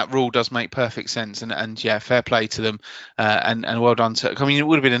think that rule does make perfect sense. And yeah, fair play to them, and well done to. I mean, it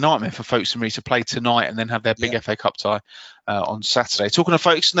would have been a nightmare for Folkestone to play tonight and then have their big FA Cup tie on Saturday. Talking of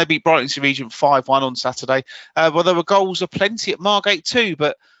Folkestone, they beat Brighton St Regent 5-1 on Saturday. Well, there were goals aplenty at Margate too,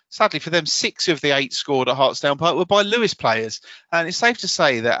 but sadly for them, 6 of the 8 scored at Hartsdale Park were by Lewes players. And it's safe to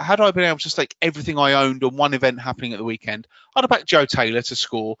say that had I been able to stake everything I owned on one event happening at the weekend, I'd have backed Joe Taylor to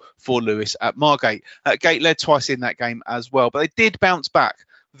score for Lewes at Margate. Gate led twice in that game as well, but they did bounce back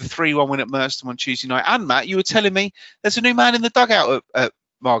with a 3-1 win at Merstham on Tuesday night. And Matt, you were telling me there's a new man in the dugout at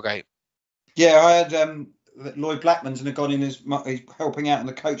Margate. Yeah, I had Lloyd Blackman's and had gone in as helping out on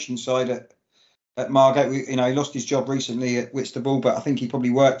the coaching side at Margate. He lost his job recently at Whitstable, but I think he probably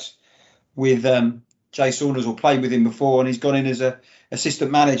worked with Jay Saunders or played with him before, and he's gone in as a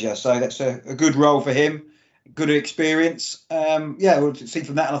assistant manager. So that's a good role for him, good experience. We'll see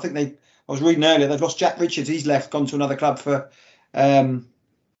from that. And I think I was reading earlier, they've lost Jack Richards. He's left, gone to another club for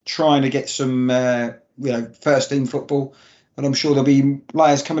trying to get some first team football. And I'm sure there'll be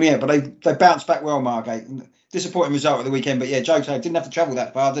players coming in, but they bounced back well, Margate. Disappointing result at the weekend, but yeah, Joe Taylor didn't have to travel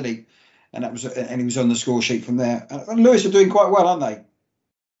that far, did he? And he was on the score sheet from there. And Lewes are doing quite well, aren't they?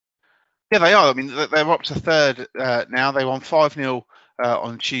 Yeah, they are. I mean, they're up to third now. They won 5-0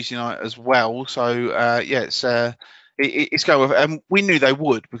 on Tuesday night as well. So it's going well. And we knew they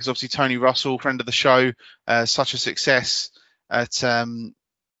would because obviously Tony Russell, friend of the show, such a success at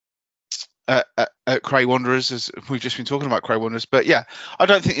Cray Wanderers, as we've just been talking about Cray Wanderers. But yeah, I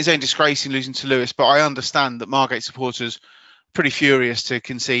don't think there's any disgrace in losing to Lewes, but I understand that Margate supporters are pretty furious to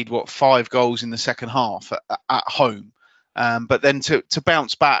concede 5 goals in the second half at home. But then to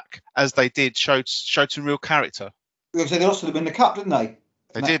bounce back as they did showed some real character. They lost to them in the cup, didn't they?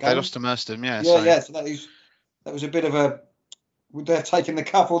 They did. Game? They lost to Merstham, yeah. So that was a bit of they're taking the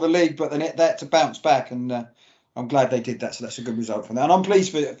cup or the league, but they had to bounce back, and I'm glad they did that. So that's a good result from that. And I'm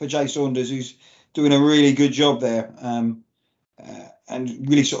pleased for Jay Saunders, who's doing a really good job there, and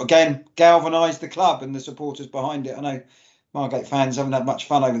really sort of again galvanised the club and the supporters behind it. I know Margate fans haven't had much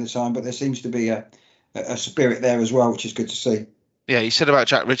fun over the time, but there seems to be a spirit there as well, which is good to see. Yeah, you said about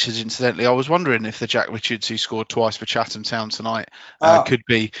Jack Richards, incidentally. I was wondering if the Jack Richards who scored twice for Chatham Town tonight could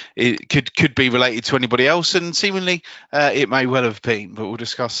be related to anybody else, and seemingly it may well have been, but we'll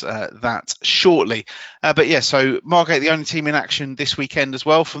discuss that shortly. But yeah, so Margate, the only team in action this weekend as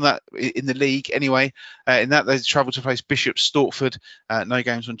well from that in the league anyway. In that they travel to face Bishop Stortford. No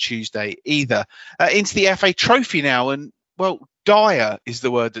games on Tuesday either. Into the FA Trophy now, and well, dire is the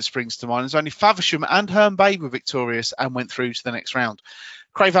word that springs to mind. As only Faversham and Herne Bay were victorious and went through to the next round.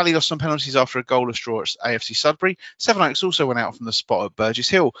 Cray Valley lost on penalties after a goalless draw at AFC Sudbury. Sevenoaks also went out from the spot at Burgess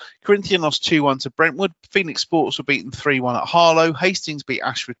Hill. Corinthian lost 2-1 to Brentwood. Phoenix Sports were beaten 3-1 at Harlow. Hastings beat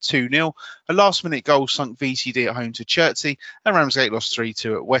Ashford 2-0. A last-minute goal sunk VCD at home to Chertsey. And Ramsgate lost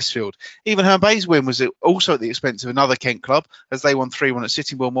 3-2 at Westfield. Even Herne Bay's win was also at the expense of another Kent club, as they won 3-1 at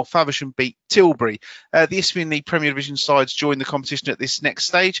Sittingbourne, while Faversham beat Tilbury. The Isthmian League Premier Division sides joined the competition at this next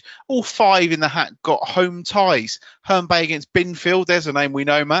stage. All 5 in the hat got home ties. Herne Bay against Binfield, there's a name we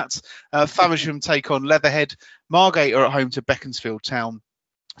know, Matt. Faversham take on Leatherhead. Margate are at home to Beaconsfield Town.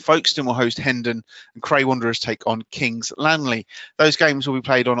 Folkestone will host Hendon, and Cray Wanderers take on Kings Langley. Those games will be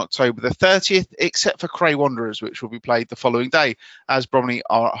played on October the 30th, except for Cray Wanderers, which will be played the following day, as Bromley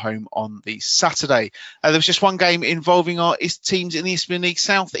are at home on the Saturday. There was just one game involving our teams in the Isthmian League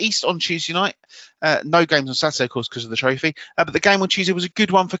South East on Tuesday night. No games on Saturday, of course, because of the trophy. But the game on Tuesday was a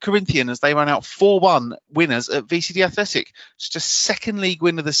good one for Corinthian, as they ran out 4-1 winners at VCD Athletic. Just a second league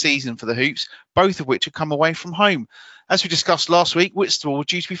win of the season for the Hoops, both of which have come away from home. As we discussed last week, Whitstable were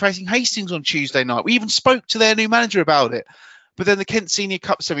due to be facing Hastings on Tuesday night. We even spoke to their new manager about it. But then the Kent Senior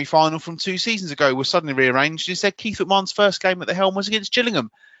Cup semi-final from 2 seasons ago was suddenly rearranged. Instead, Keith McMahon's first game at the helm was against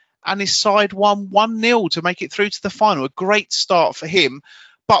Gillingham. And his side won 1-0 to make it through to the final. A great start for him.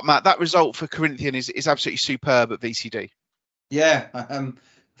 But, Matt, that result for Corinthian is absolutely superb at VCD. Yeah, I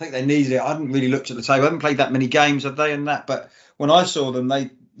think they needed it. I haven't really looked at the table. I haven't played that many games, have they, and that? But when I saw them, they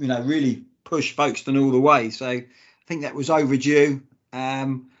really pushed Folkestone all the way. So I think that was overdue.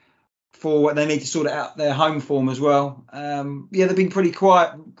 for they need to sort out their home form as well. They've been pretty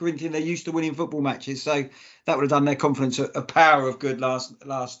quiet. Corinthian, they're used to winning football matches, so that would have done their confidence a power of good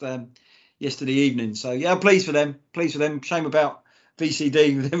last yesterday evening. So yeah, pleased for them. Shame about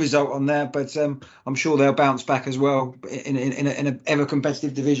VCD with the result on there, but I'm sure they'll bounce back as well in an ever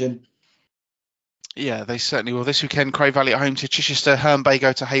competitive division. Yeah, they certainly will. This weekend, Cray Valley at home to Chichester, Herne Bay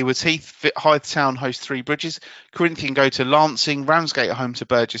go to Haywards Heath, Hythe Town host Three Bridges, Corinthian go to Lancing, Ramsgate at home to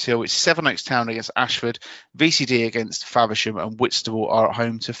Burgess Hill, it's Sevenoaks Town against Ashford, VCD against Faversham, and Whitstable are at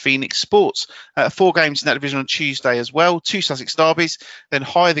home to Phoenix Sports. 4 games in that division on Tuesday as well, 2 Sussex derbies, then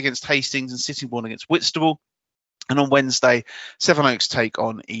Hythe against Hastings and Sittingbourne against Whitstable. And on Wednesday, Sevenoaks take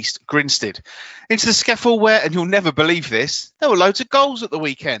on East Grinstead. Into the Skeffel where, and you'll never believe this, there were loads of goals at the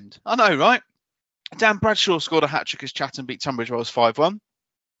weekend. I know, right? Dan Bradshaw scored a hat-trick as Chatham beat Tunbridge Wells 5-1.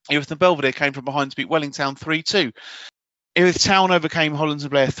 Erith and Belvedere came from behind to beat Wellington 3-2. Erith Town overcame Hollands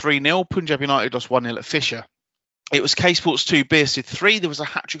and Blair 3-0. Punjab United lost 1-0 at Fisher. It was K-Sports 2, Bearsted 3. There was a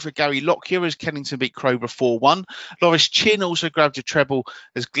hat-trick for Gary Lockyer as Kennington beat Crowborough 4-1. Loris Chin also grabbed a treble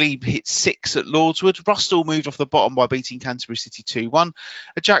as Glebe hit 6 at Lordswood. Rustle moved off the bottom by beating Canterbury City 2-1.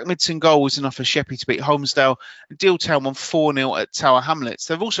 A Jack Midson goal was enough for Sheppey to beat Holmesdale. And Deal Town won 4-0 at Tower Hamlets.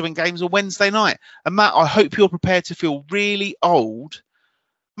 There have also been games on Wednesday night. And Matt, I hope you're prepared to feel really old.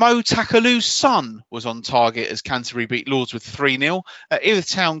 Mo Takalu's son was on target as Canterbury beat Lordswood 3-0. Erith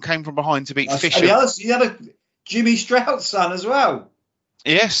Town came from behind to beat Fisher. The other Jimmy Stroud's son as well.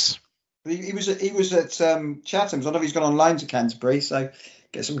 Yes. He was at Chatham's. I know he's gone on loan to Canterbury, so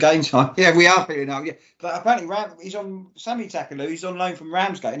get some game time. Yeah, we are feeling out. Yeah, but apparently he's on Sammy Takalu. He's on loan from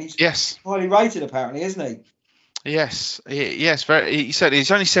Ramsgate, and he's highly rated apparently, isn't he? Yes. He said he's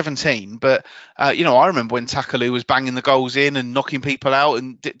only 17, but I remember when Takalu was banging the goals in and knocking people out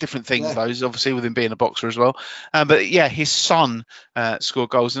and different things. Yeah. Those obviously with him being a boxer as well. But yeah, his son scored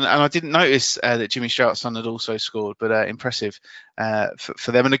goals, and I didn't notice that Jimmy Stroud's son had also scored. But impressive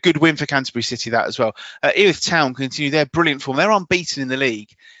for them, and a good win for Canterbury City that as well. Erith Town continue their brilliant form. They're unbeaten in the league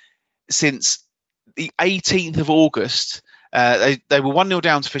since the 18th of August. They were 1-0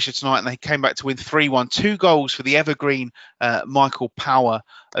 down to Fisher tonight, and they came back to win 3-1. 2 goals for the evergreen Michael Power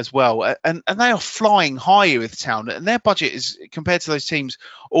as well. And they are flying high with Town, and their budget is, compared to those teams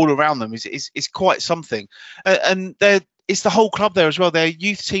all around them, is quite something. And it's the whole club there as well. Their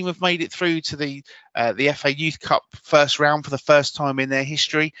youth team have made it through to the FA Youth Cup first round for the first time in their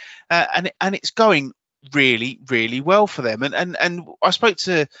history, and it's going really, really well for them. And I spoke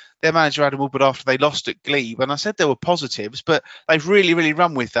to their manager Adam Woodward after they lost at Glebe, and I said there were positives, but they've really, really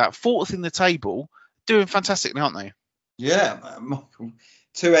run with that. 4th in the table, doing fantastically, aren't they? Yeah, Michael.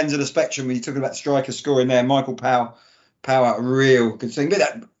 2 ends of the spectrum when you're talking about striker scoring there. Michael Power, real good thing. But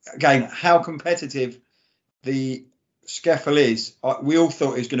that, again, how competitive the Skeffel is. We all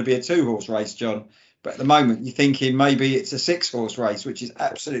thought it was going to be a 2-horse race, John. But at the moment, you're thinking maybe it's a 6-horse race, which is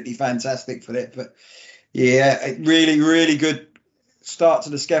absolutely fantastic for it. But yeah, a really, really good start to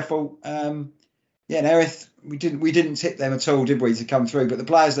the Skeffel. And Erith, we didn't tip them at all, did we, to come through? But the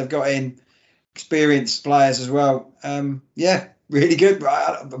players they've got in, experienced players as well. Really good.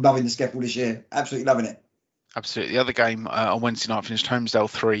 I'm loving the Skeffel this year. Absolutely loving it. Absolutely. The other game on Wednesday night finished Holmesdale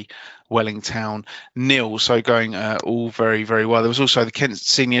 3, Wellington 0. So going all very, very well. There was also the Kent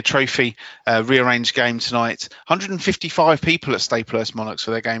Senior Trophy rearranged game tonight. 155 people at Staplehurst Monarchs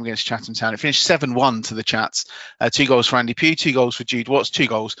for their game against Chatham Town. It finished 7-1 to the Chats. 2 goals for Andy Pugh, 2 goals for Jude Watts, 2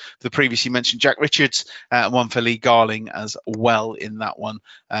 goals for the previously mentioned Jack Richards, 1 for Lee Garling as well in that one.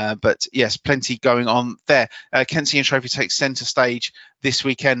 But yes, plenty going on there. Kent Senior Trophy takes centre stage this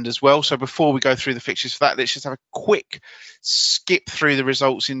weekend as well. So before we go through the fixtures for that, let's just have a quick skip through the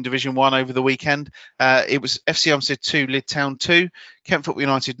results in Division 1 over the weekend. It was FC Umstead 2, Lydd Town 2, Kent Football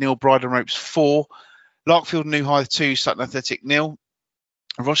United 0, Bridon Ropes 4, Larkfield New Hythe 2, Sutton Athletic 0,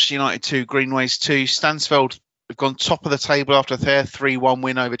 Rochester United 2, Greenways 2, Stansfeld have gone top of the table after their 3-1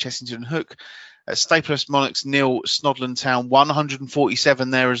 win over Chessington and Hook. Staplehurst Monarchs 0, Snodland Town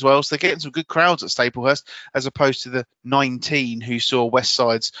 147 there as well. So they're getting some good crowds at Staplehurst as opposed to the 19 who saw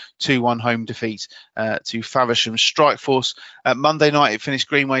Westside's 2-1 home defeat to Faversham. Strikeforce Monday night it finished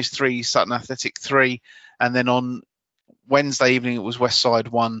Greenways 3, Sutton Athletic 3, and then on Wednesday evening it was Westside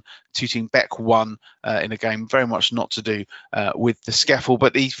 1, Tooting Beck 1 in a game very much not to do with the Skeffel.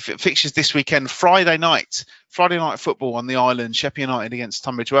 But the fixtures this weekend, Friday night football on the island, Sheppey United against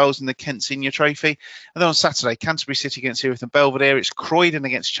Tunbridge Wells in the Kent Senior Trophy. And then on Saturday, Canterbury City against Erith and Belvedere. It's Croydon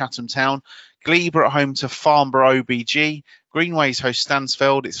against Chatham Town. Glebe are at home to Farnborough OBG. Greenways host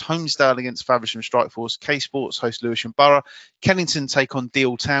Stansfeld. It's Holmesdale against Faversham Strikeforce. K Sports host Lewisham Borough. Kennington take on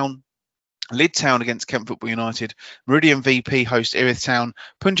Deal Town. Lydd Town against Kent Football United, Meridian VP host Erith Town,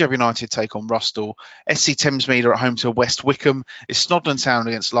 Punjab United take on Rustle, SC Thamesmead are at home to West Wickham, is Snodland Town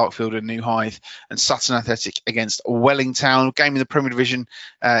against Larkfield and New Hythe, and Sutton Athletic against Welling Town. Game in the Premier Division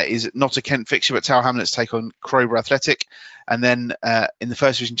is not a Kent fixture, but Tower Hamlets take on Crowborough Athletic. And then in the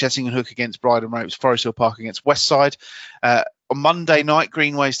First Division, Chessington Hook against Bridon Ropes, Forest Hill Park against Westside. On Monday night,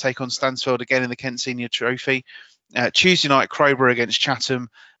 Greenways take on Stansfeld again in the Kent Senior Trophy. Tuesday night, Crowborough against Chatham.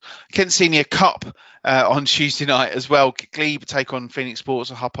 Kent Senior Cup on Tuesday night as well. Glebe take on Phoenix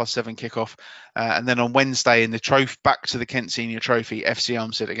Sports at 7:30 kickoff. And then on Wednesday in the trophy, back to the Kent Senior Trophy, FC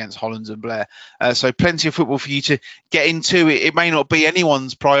Armstead against Hollands and Blair. So plenty of football for you to get into. It may not be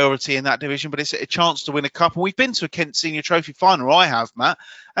anyone's priority in that division, but it's a chance to win a cup. And we've been to a Kent Senior Trophy final, I have, Matt,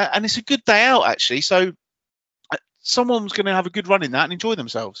 and it's a good day out, actually. So someone's going to have a good run in that and enjoy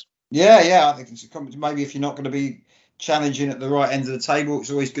themselves. Yeah, I think it's maybe if you're not going to be challenging at the right end of the table, it's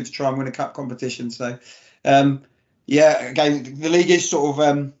always good to try and win a cup competition. So, again, the league is sort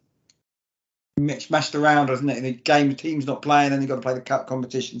of mashed around, isn't it? The team's not playing, and you've got to play the cup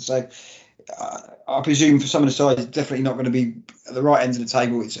competition. So, I presume for some of the sides, it's definitely not going to be at the right end of the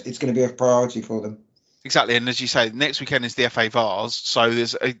table. It's going to be a priority for them. Exactly, and as you say, next weekend is the FA Vars, so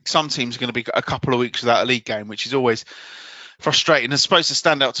there's some teams are going to be a couple of weeks without a league game, which is always frustrating. I suppose the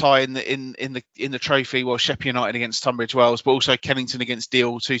standout tie in the trophy was Sheppey United against Tunbridge Wells, but also Kennington against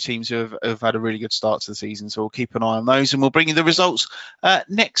Deal, two teams who have had a really good start to the season. So we'll keep an eye on those, and we'll bring you the results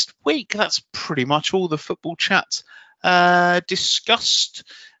next week. That's pretty much all the football chat discussed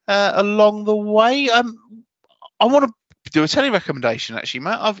along the way. I want to do a telly recommendation, actually,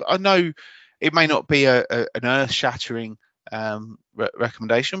 Matt. I know it may not be an earth-shattering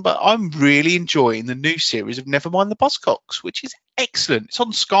recommendation, but I'm really enjoying the new series of Nevermind the Buzzcocks, which is excellent. It's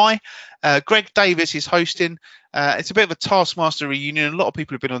on Sky. Greg Davis is hosting. It's a bit of a Taskmaster reunion. A lot of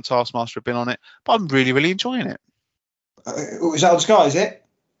people who've been on Taskmaster have been on it, but I'm really, really enjoying it. Is that on Sky, is it?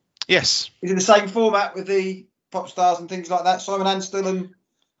 Yes. Is it the same format with the pop stars and things like that? Simon Anstell and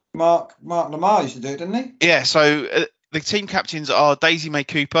Mark Lamar used to do it, didn't he? Yeah, so the team captains are Daisy May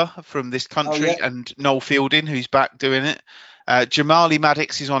Cooper from This Country and Noel Fielding, who's back doing it. Jamali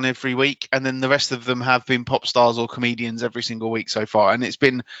Maddox is on every week, and then the rest of them have been pop stars or comedians every single week so far. And it's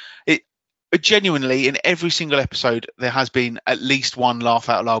been genuinely, in every single episode, there has been at least one laugh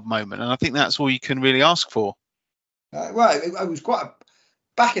out loud moment. And I think that's all you can really ask for. It was quite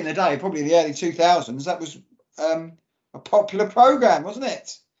back in the day, probably the early 2000s. That was a popular programme, wasn't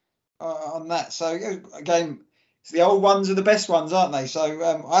it? On that. So again, the old ones are the best ones, aren't they? So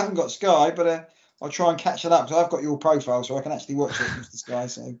I haven't got Sky, but I'll try and catch it up. So I've got your profile, so I can actually watch it, Mr. Sky.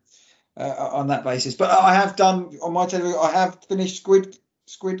 So on that basis, but I have done on my television. I have finished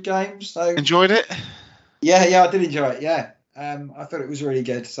Squid Games. So enjoyed it. Yeah, I did enjoy it. Yeah, I thought it was really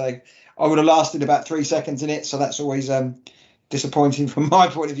good. So I would have lasted about 3 seconds in it, so that's always disappointing from my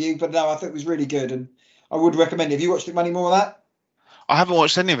point of view. But no, I thought it was really good, and I would recommend it. Have you watched any more of that? I haven't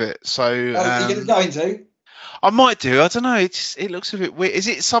watched any of it, so you're going to go into. I might do. I don't know. It looks a bit weird. Is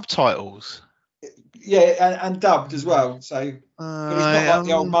it subtitles? Yeah, and dubbed as well. So but it's not like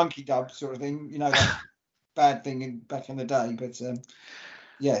the old monkey dub sort of thing, you know, that bad thing back in the day. But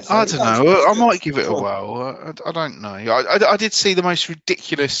yeah, so I don't know. I might give it a whirl. I don't know. I did see the most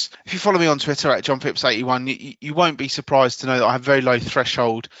ridiculous. If you follow me on Twitter at JohnPhipps81, you won't be surprised to know that I have a very low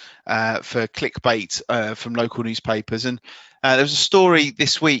threshold for clickbait from local newspapers. And there was a story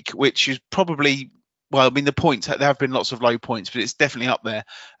this week which is probably. Well, I mean, the points, there have been lots of low points, but it's definitely up there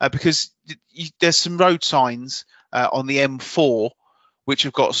because there's some road signs on the M4 which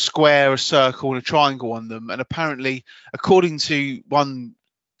have got a square, a circle and a triangle on them. And apparently, according to one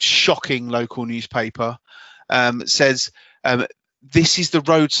shocking local newspaper, says this is the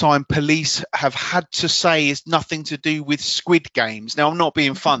road sign police have had to say is nothing to do with Squid Games. Now, I'm not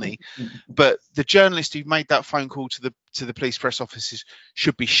being funny, but the journalist who made that phone call to the police press officers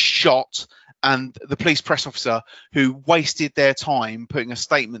should be shot. And the police press officer who wasted their time putting a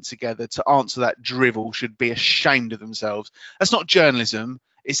statement together to answer that drivel should be ashamed of themselves. That's not journalism.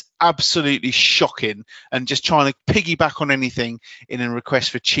 It's absolutely shocking and just trying to piggyback on anything in a request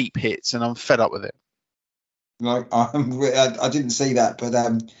for cheap hits. And I'm fed up with it. Like I didn't see that, but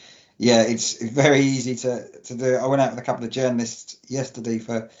yeah, it's very easy to do. I went out with a couple of journalists yesterday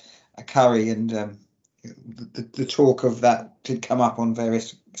for a curry, and the talk of that did come up on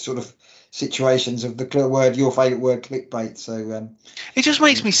various sort of situations of the word, your favourite word, clickbait. So it just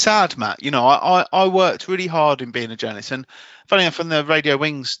makes me sad, Matt. You know, I worked really hard in being a journalist, and funny enough, on the Radio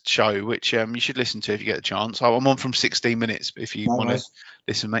Wings show, which you should listen to if you get a chance. I'm on from 16 minutes if you want to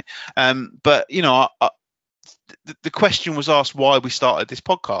listen, mate. But you know, the question was asked why we started this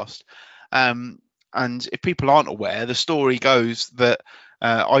podcast, And if people aren't aware, the story goes that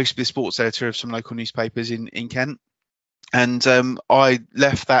I used to be the sports editor of some local newspapers in Kent. And I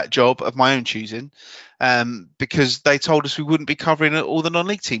left that job of my own choosing because they told us we wouldn't be covering all the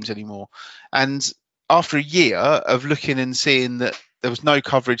non-league teams anymore. And after a year of looking and seeing that there was no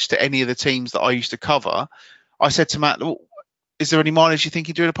coverage to any of the teams that I used to cover, I said to Matt, well, is there any mileage you think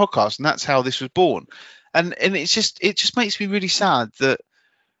in doing a podcast? And that's how this was born. And it just makes me really sad that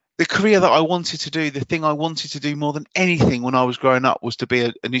the career that I wanted to do, the thing I wanted to do more than anything when I was growing up was to be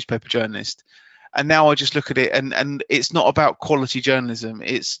a newspaper journalist. And now I just look at it and it's not about quality journalism.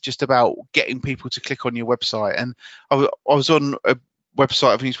 It's just about getting people to click on your website. And I was on a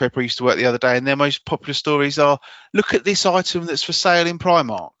website of a newspaper I used to work the other day, and their most popular stories are, look at this item that's for sale in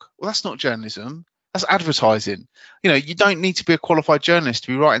Primark. Well, that's not journalism. That's advertising. You don't need to be a qualified journalist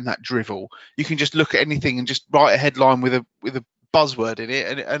to be writing that drivel. You can just look at anything and just write a headline with a buzzword in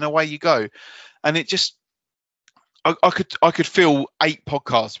it, and away you go. And it just, I could fill 8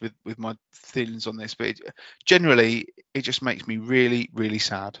 podcasts with my feelings on this, but generally it just makes me really, really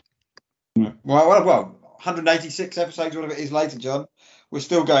sad. Well, 186 episodes, whatever it is later, John, we're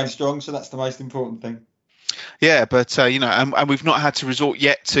still going strong, so that's the most important thing. Yeah, but and we've not had to resort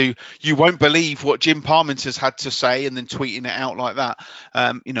yet to, you won't believe what Jim Parmenter's had to say, and then tweeting it out like that.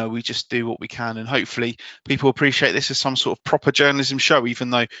 We just do what we can, and hopefully people appreciate this as some sort of proper journalism show,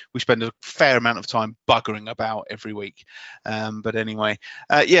 even though we spend a fair amount of time buggering about every week. But anyway,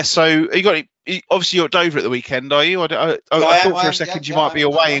 so you got, obviously you're at Dover at the weekend, are you? I thought for a second you might be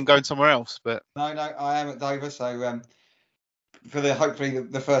away and going somewhere else, but no, I am at Dover, so for hopefully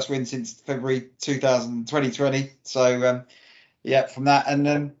the first win since February 2020. So from that, and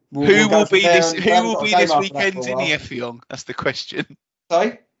then who will be this weekend in the Effiong? That's the question.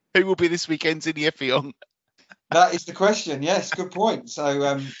 Sorry, who will be this weekend in the Effiong? That is the question. Yes, good point.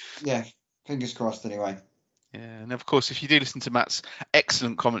 So fingers crossed. Anyway. Yeah, and of course, if you do listen to Matt's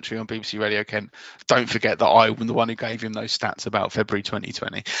excellent commentary on BBC Radio Kent, don't forget that I'm the one who gave him those stats about February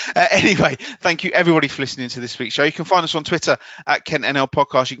 2020. Anyway, thank you everybody for listening to this week's show. You can find us on Twitter at KentNL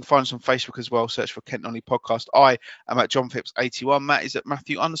Podcast. You can find us on Facebook as well. Search for Kent Nolly Podcast. I am at John Phipps 81. Matt is at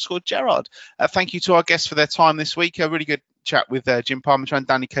Matthew_Gerard. Thank you to our guests for their time this week. A really good chat with Jim Parmenter and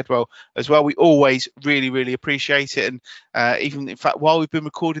Danny Kedwell as well. We always really, really appreciate it. And even, in fact, while we've been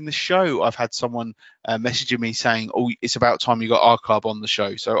recording the show, I've had someone messaging me saying, it's about time you got our club on the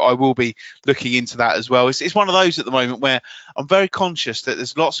show. So I will be looking into that as well. It's one of those at the moment where I'm very conscious that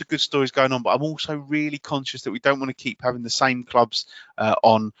there's lots of good stories going on, but I'm also really conscious that we don't want to keep having the same clubs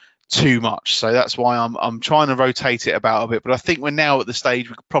on too much. So that's why I'm trying to rotate it about a bit. But I think we're now at the stage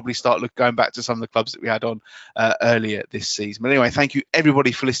we could probably start going back to some of the clubs that we had on earlier this season. But anyway, thank you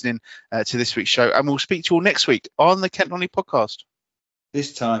everybody for listening to this week's show, and we'll speak to you all next week on the Kent Nolly Podcast.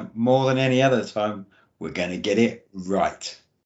 This time, more than any other time, we're going to get it right.